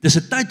het. Dis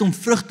 'n tyd om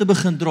vrug te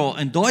begin dra,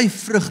 en daai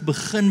vrug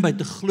begin by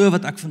te glo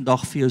wat ek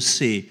vandag vir jou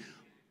sê.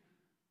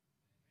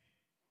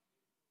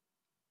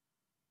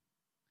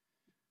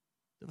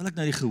 Terwyl ek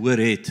nou die gehoor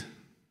het,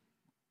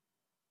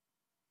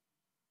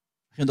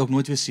 ek gaan dit ook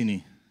nooit weer sien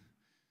nie.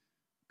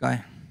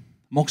 Okay,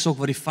 maak saak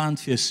wat die vyand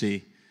vir jou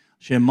sê.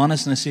 As jy 'n man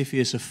is en hy sê vir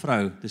jou is 'n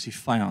vrou, dis die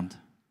vyand.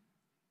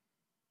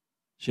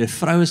 As jy 'n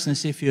vrou is en hy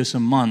sê vir jou is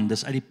 'n man,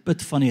 dis uit die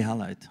put van die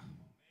hel uit.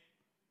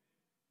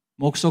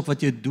 Maak saak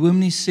wat jou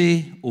dominee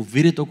sê, of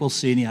wie dit ook al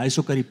sê nie, hy is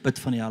ook uit die put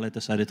van die hel uit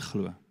as hy dit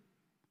glo.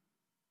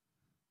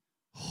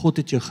 God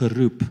het jou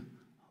geroep,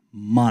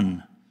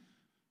 man.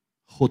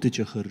 God het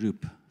jou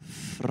geroep,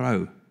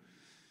 vrou.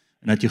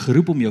 En hy het jou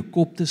geroep om jou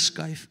kop te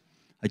skuif,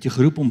 hy het jou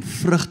geroep om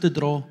vrug te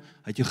dra,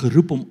 hy het jou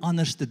geroep om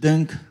anders te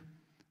dink,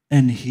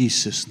 in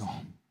Jesus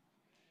naam.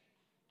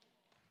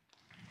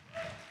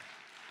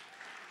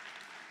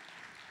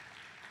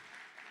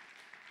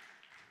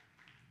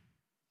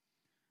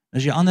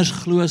 As jy anders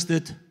glo as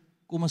dit,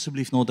 kom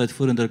asseblief na tyd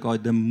vorentoe dat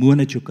daai demoon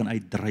uit jou kan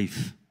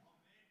uitdryf.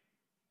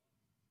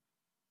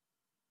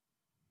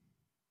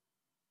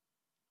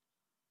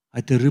 Hy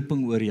het 'n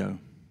roeping oor jou,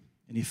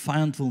 en die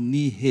vyand wil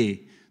nie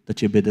hê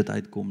dat jy by dit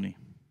uitkom nie.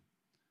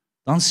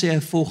 Dan sê hy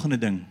volgende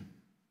ding,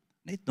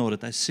 net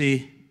nadat hy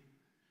sê,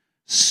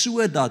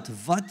 sodat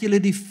wat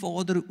julle die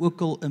Vader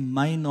ook al in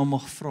my naam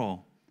mag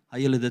vra, hy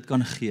julle dit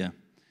kan gee.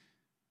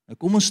 Nou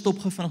kom ons stop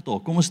gou vinnig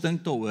daar, kom ons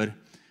dink daaroor.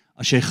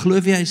 As jy glo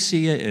wie hy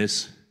sê jy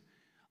is,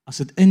 as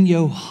dit in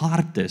jou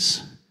hart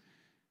is,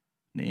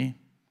 nee,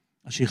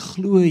 as jy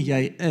glo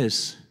jy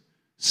is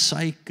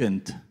sy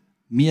kind,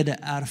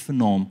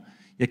 mede-erfgenaam,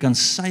 jy kan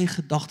sy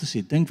gedagtes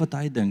hê, dink wat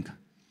hy dink,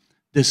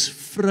 dis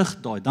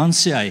vrug daai, dan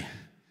sê hy,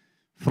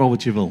 vra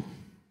wat jy wil.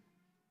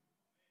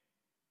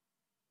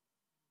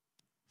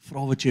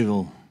 Vra wat jy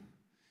wil.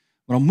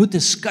 Maar dan moet 'n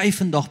skuif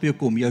vandag by jou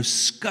kom, jou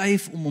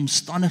skuif om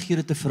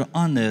omstandighede te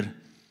verander,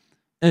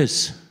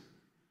 is,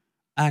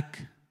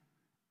 ek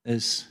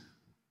is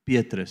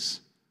Petrus.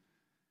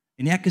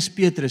 En nie ek is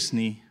Petrus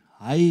nie,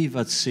 hy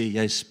wat sê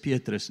jy is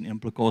Petrus, in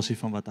implikasie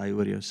van wat hy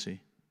oor jou sê.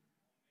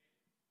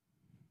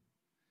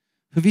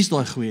 Vir wie is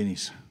daai goeie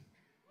nuus?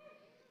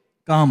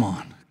 Come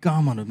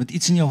on, dit moet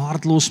iets in jou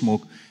hart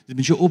losmaak, dit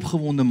moet jou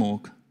opgewonde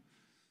maak.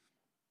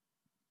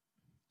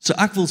 So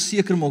ek wil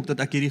seker maak dat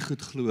ek hierdie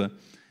goed glo,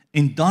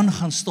 en dan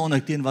gaan staan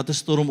ek teen wat 'n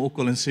storm ook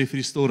al en sê vir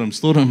die storm,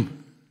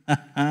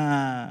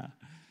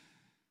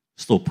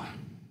 stop.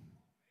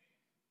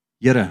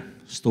 Here,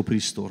 stop hierdie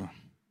storm.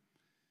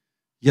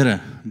 Here,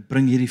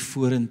 bring hierdie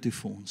vorentoe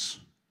vir ons.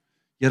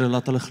 Here,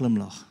 laat hulle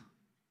glimlag.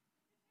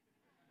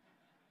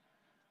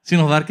 Sien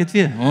nog werk dit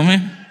weer?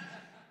 Amen.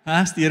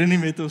 Is die Here nie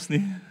met ons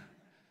nie?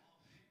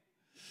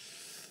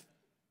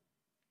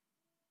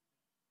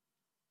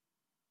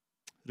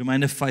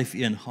 Romeine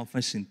 5:1, gaan vir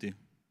my sien toe.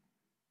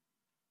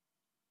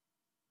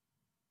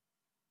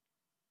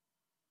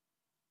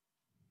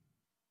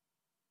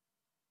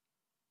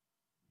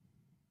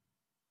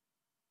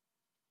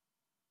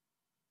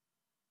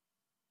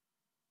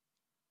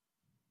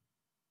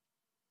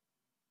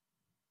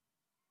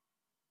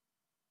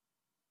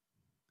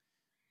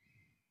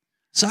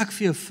 So ek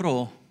vir jou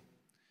vra,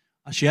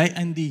 as jy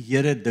in die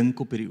Here dink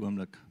op hierdie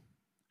oomblik,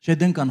 as jy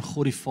dink aan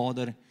God die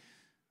Vader,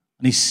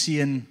 aan die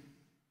Seun,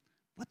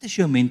 wat is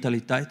jou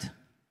mentaliteit?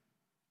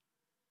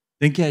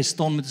 Dink jy hy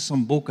staan met 'n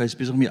sambok, hy is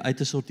besig om jou uit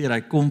te sorteer,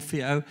 hy kom vir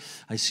jou,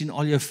 hy sien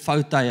al jou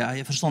foute,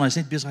 hy verstaan, hy is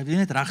net besig, hy wil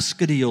net reg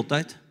skud die hele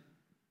tyd.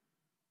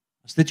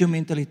 As dit jou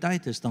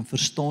mentaliteit is, dan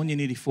verstaan jy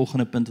nie die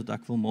volgende punt wat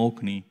ek wil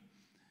maak nie.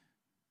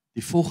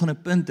 Die volgende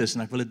punt is,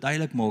 en ek wil dit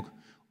duidelik maak,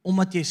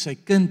 omdat jy sy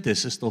kind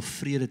is daar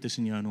vrede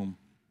tussen jou en hom.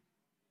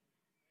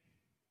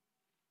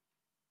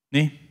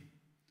 Nee?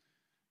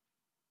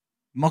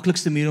 Die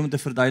maklikste manier om te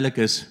verduidelik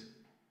is,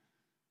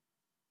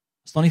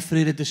 as daar nie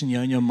vrede tussen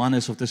jou en jou man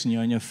is, of tussen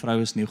jou en jou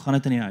vrou is nie, hoe gaan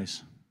dit in die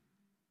huis?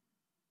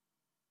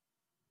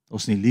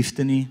 Daar's nie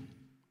liefde nie,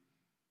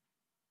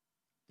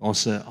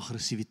 daar's 'n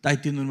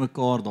aggressiwiteit teenoor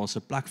mekaar, daar's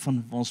 'n plek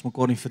van waar ons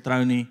mekaar nie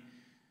vertrou nie.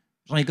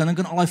 So jy kan dink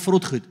aan al daai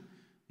vrot goed,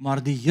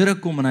 maar die Here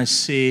kom en hy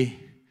sê,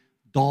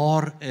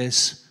 daar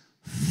is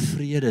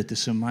vrede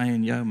tussen my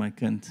en jou, my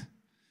kind.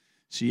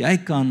 So jy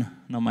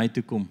kan na my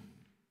toe kom.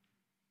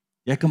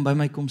 Jy kan by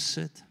my kom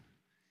sit.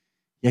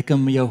 Jy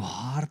kan jou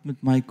hart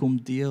met my kom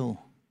deel.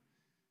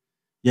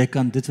 Jy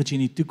kan dit wat jy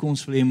in die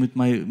toekoms wil hê met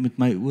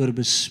my oor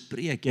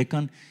bespreek. Jy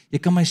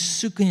kan my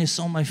soek en jy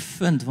sal my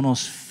vind, want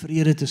ons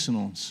vrede tussen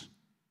ons.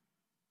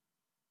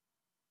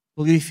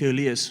 Wil hierdie vir jou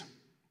lees?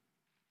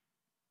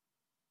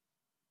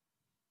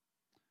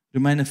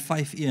 Romeine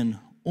 5:1,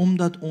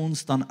 omdat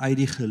ons dan uit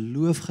die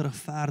geloof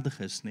geregverdig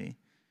is, nê,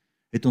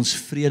 het ons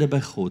vrede by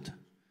God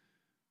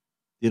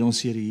deur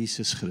ons Here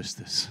Jesus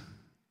Christus.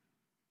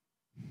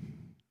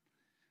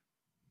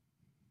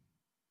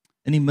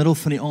 In die middel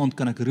van die aand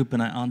kan ek roep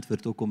en hy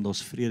antwoord ook om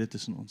daar's vrede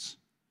tussen ons.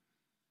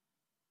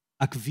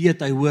 Ek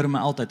weet hy hoor my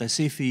altyd. Hy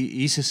sê vir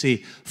Jesus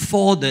sê,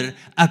 Vader,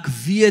 ek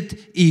weet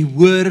u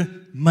hoor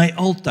my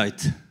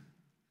altyd.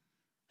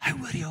 Hy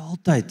hoor jou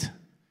altyd.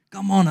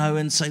 Come on,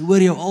 ouens, hy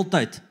hoor jou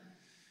altyd.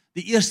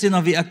 Die eerste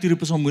na wie ek toe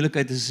roep as al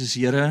moeilikheid is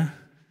Here,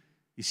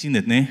 jy sien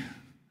dit, né?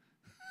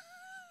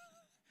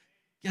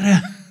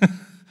 Here,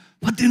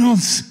 wat doen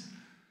ons?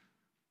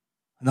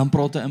 En dan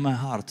praat hy in my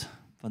hart,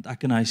 want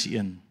ek en hy is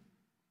een.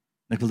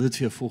 En ek wil dit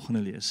vir jou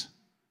volgende lees.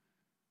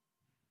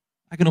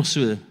 Ek het nog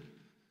so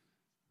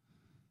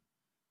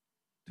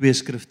 2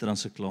 skrifte dan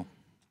se klaar.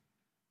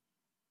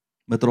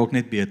 Maar dit raak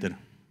net beter.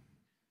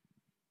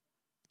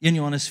 1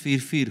 Johannes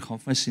 4:4, gaan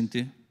vir my sien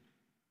toe.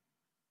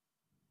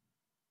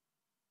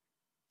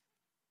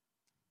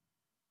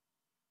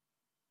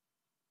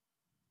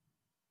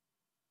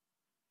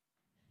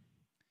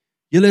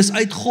 Julle is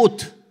uit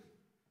God,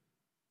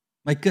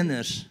 my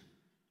kinders,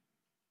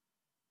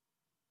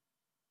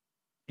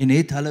 en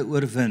het hulle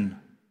oorwin,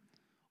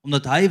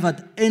 omdat hy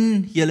wat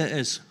in julle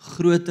is,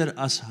 groter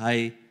as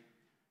hy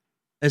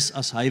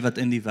wat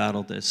in die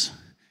wêreld is.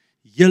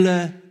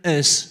 Julle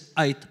is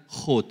uit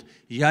God.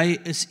 Jy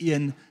is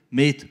een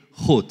met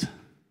God.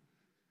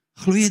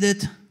 Glo jy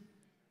dit?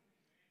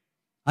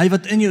 Hy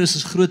wat in jou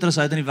is groter as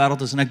hy wat in die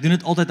wêreld is. En ek doen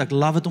dit altyd, ek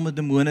love dit om met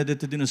demone dit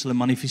te doen. As hulle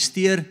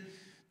manifesteer,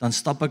 dan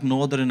stap ek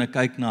nader en ek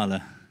kyk na hulle.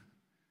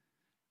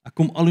 Ek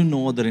kom al hoe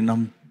nader en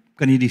dan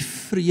kan jy die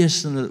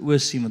vrees in hulle oë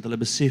sien, want hulle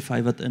besef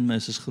hy wat in my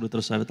is groter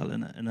as hy wat al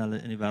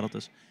in die wêreld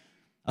is.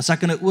 As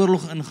ek in 'n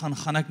oorlog ingaan,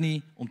 gaan ek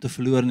nie om te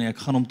verloor nie, ek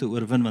gaan om te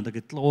oorwin, want ek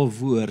het klaar 'n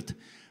woord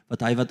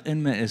wat hy wat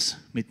in my is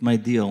met my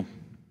deel.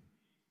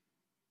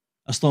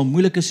 As daar 'n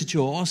moeilike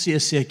situasie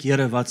is, sê ek,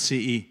 Here, wat sê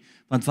u?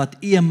 Want wat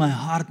u in my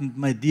hart met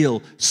my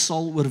deel,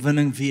 sal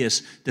oorwinning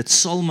wees. Dit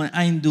sal my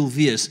einddoel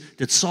wees.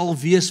 Dit sal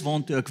wees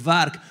waartoe ek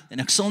werk, en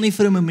ek sal nie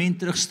vir 'n oomblik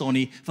terugstaan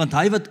nie, want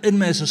hy wat in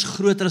my is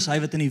groter as hy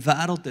wat in die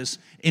wêreld is,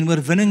 en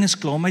oorwinning is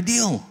klaar my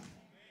deel.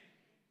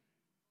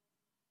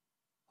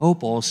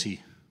 Hoop Hasie.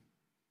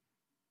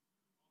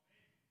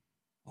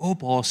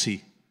 Hoop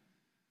Hasie.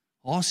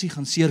 Hasie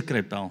gaan seer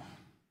kry, pel.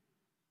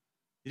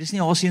 Dit is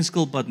nie Hasie en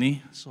skilpad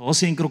nie, dis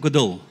Hasie en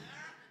krokodil.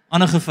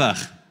 Ander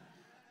geveg.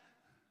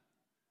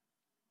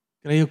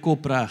 Kry jou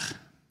kop reg.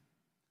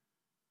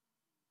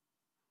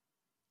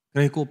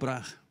 Kry jou kop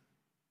reg.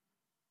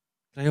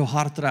 Kry jou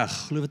hart reg.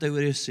 Glo wat hy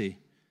oor jou sê.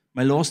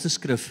 My laaste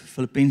skrif,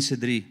 Filippense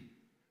 3.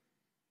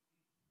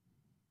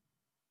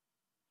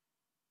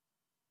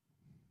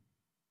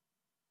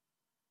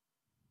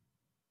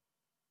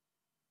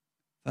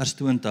 Vers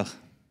 20.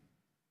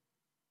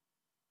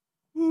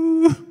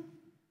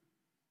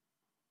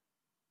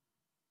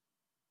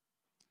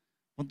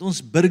 Want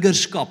ons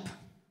burgerskap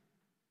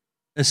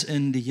is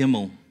in die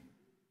hemel,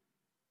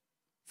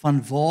 van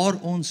waar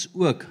ons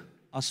ook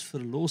as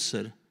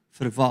verlosser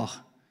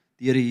verwag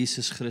die Here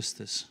Jesus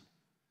Christus.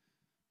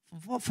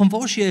 Van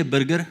waar is jy 'n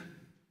burger?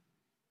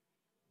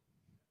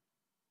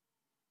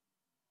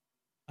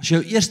 As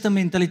jou eerste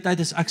mentaliteit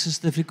is ek is 'n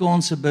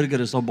Suid-Afrikaanse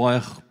burger, is daar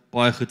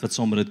baie goed wat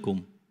saam met dit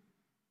kom.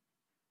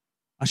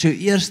 As jou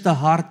eerste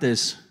hart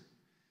is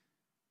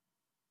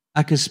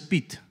ek is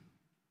Piet,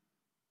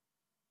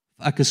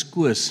 ek is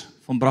Koos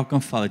van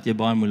Brackenfell, het jy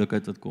baie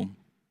moeilikheid wat kom.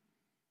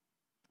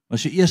 Maar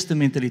as jou eerste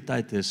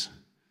mentaliteit is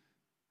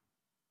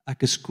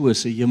ek is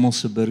Koos, 'n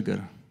hemelse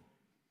burger,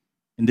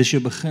 en dis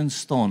jou begin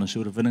staan, as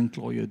jou oorwinning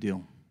klaar jou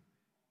deel.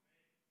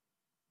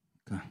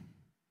 Okay.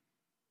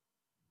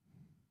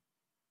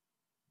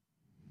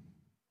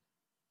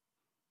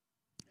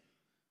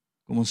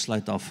 Kom ons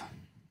sluit af.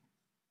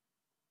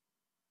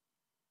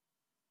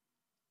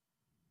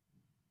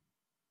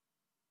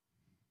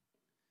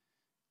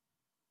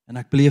 En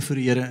ek beleef vir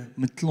die Here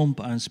met klomp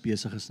ouens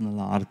besig is in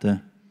hulle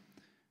harte.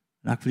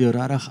 En ek wil jou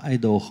regtig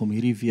uitdaag om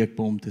hierdie week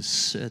by hom te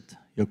sit,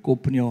 jou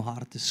kop in jou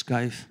hart te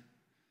skuif,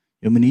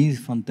 jou manier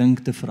van dink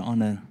te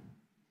verander,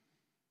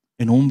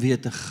 en hom weer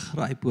te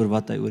gryp oor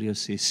wat hy oor jou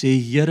sê. Sê,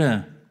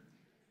 Here,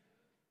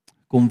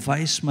 kom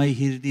wys my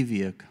hierdie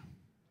week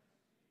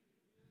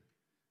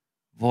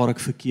waar ek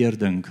verkeerd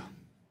dink,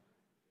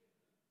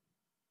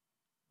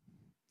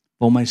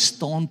 waar my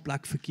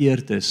staanplek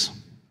verkeerd is.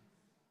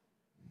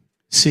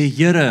 Sê,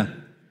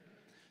 Here,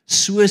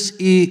 soos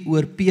u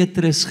oor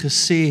Petrus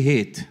gesê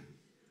het,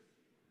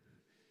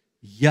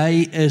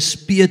 jy is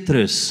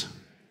Petrus,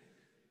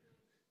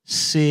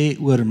 sê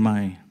oor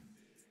my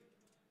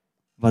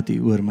wat u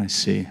oor my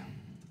sê.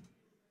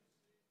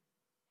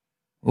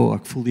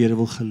 Ek voel die Here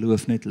wil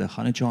geloof net lig.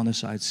 Gaan net jou hande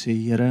uit, sê,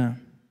 Here,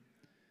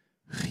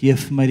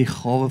 geef my die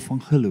gawe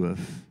van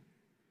geloof,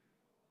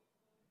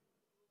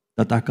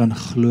 dat ek kan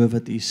glo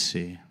wat u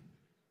sê,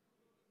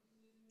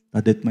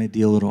 dat dit my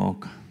deel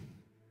raak.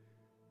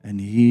 In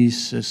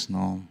Jesus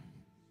naam.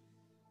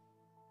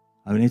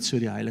 Hou net so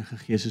die Heilige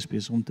Gees is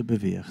besig om te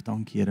beweeg.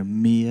 Dankie Here,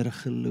 meer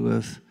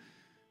geloof,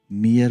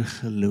 meer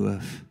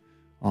geloof.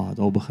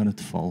 Daar begin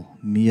dit val.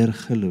 Meer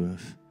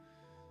geloof,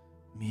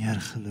 meer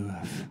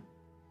geloof,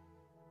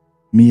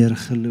 meer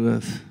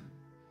geloof,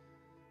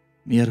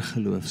 meer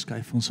geloof.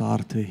 Skuif ons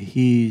harte,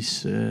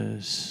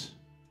 Jesus.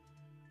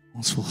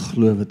 Ons wil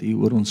glo wat U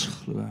oor ons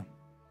glo.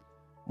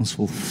 Ons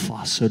wil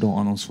vashou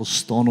daaraan, ons wil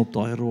staan op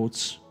daai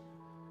rots.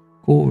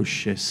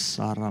 Koshe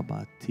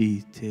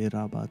sarabati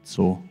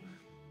terabatso.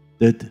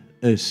 Dit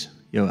is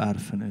jou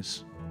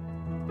erfenis.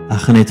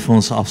 Ek gaan net vir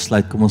ons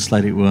afsluit, kom ons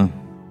sluit die oë.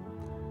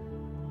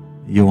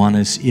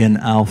 Johannes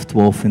 1:11,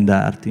 12 en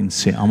 13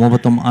 sê, almal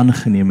wat hom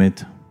aangeneem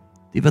het,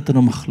 die wat in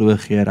hom glo,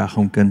 gee reg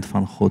om kind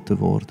van God te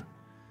word.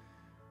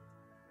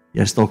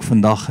 Jy is dalk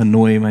vandag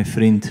genooi, my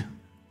vriend.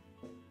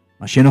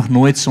 As jy nog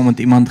nooit saam met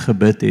iemand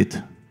gebid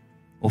het,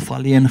 of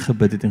alleen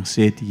gebid het en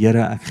gesê het,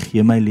 Here, ek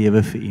gee my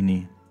lewe vir U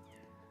nie.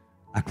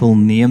 Ek wil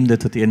neem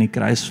dit wat U aan die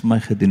kruis vir my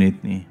gedoen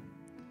het nie.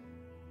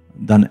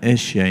 Dan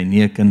is jy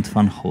nie 'n kind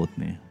van God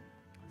nie.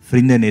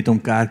 Vriende, net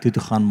om kerk toe te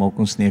gaan, maak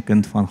ons nie 'n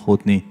kind van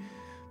God nie.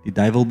 Die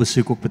duiwel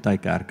besoek ook baie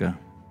kerke.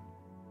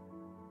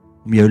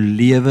 Om jou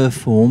lewe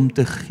vir hom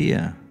te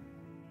gee,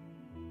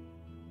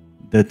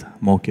 dit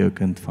maak jou 'n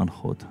kind van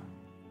God.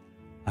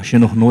 As jy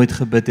nog nooit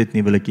gebid het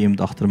nie, wil ek jy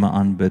moet agter my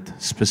aanbid.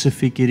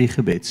 Spesifiek hierdie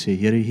gebed sê,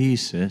 Here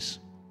Jesus,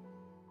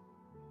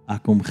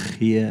 ek kom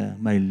gee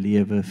my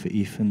lewe vir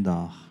U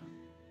vandag.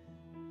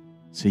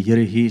 Sê,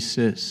 Here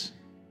Jesus,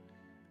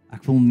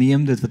 ek wil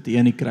neem dit wat U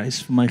aan die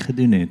kruis vir my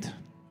gedoen het.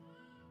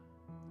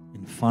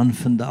 En van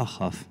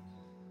vandag af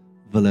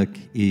wil ek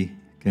U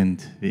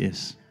kind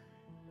wees.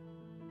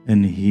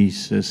 In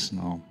Jesus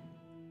naam.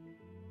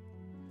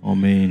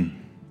 Amen.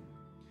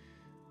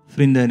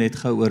 Vriende, net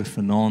gou oor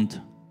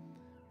vanaand.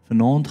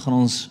 Vanaand gaan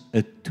ons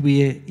 'n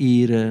 2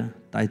 ure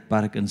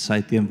tydperk in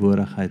sy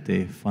teenwoordigheid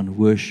hê van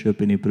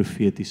worship en die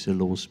profetiese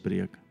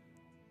losbreek.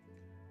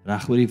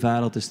 Reg oor die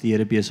wêreld is die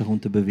Here besig om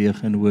te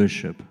beweeg in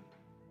worship.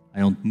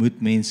 Hy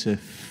ontmoet mense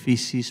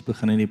fisies,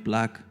 begin in die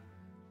plek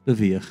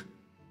beweeg.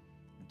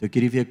 Toe ek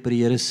hierdie week by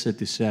die Here sit,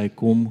 toe sê hy,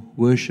 kom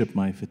worship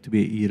my vir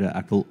 2 ure,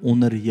 ek wil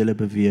onder julle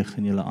beweeg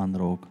en julle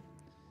aanraak.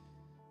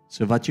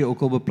 So wat jy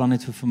ook al beplan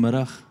het vir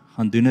vanmiddag,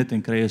 gaan doen dit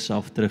en kry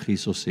jouself terug hier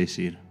so 6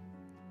 uur.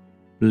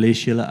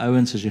 Bless julle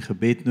ouens as jy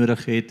gebed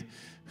nodig het,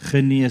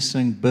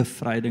 genesing,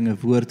 bevryding, 'n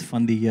woord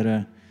van die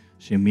Here,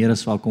 as jy meer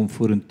as welkom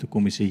vorentoe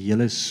kom, is 'n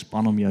hele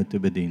span om jou te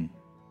bedien.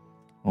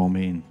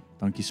 Amen.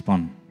 Dankie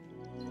span.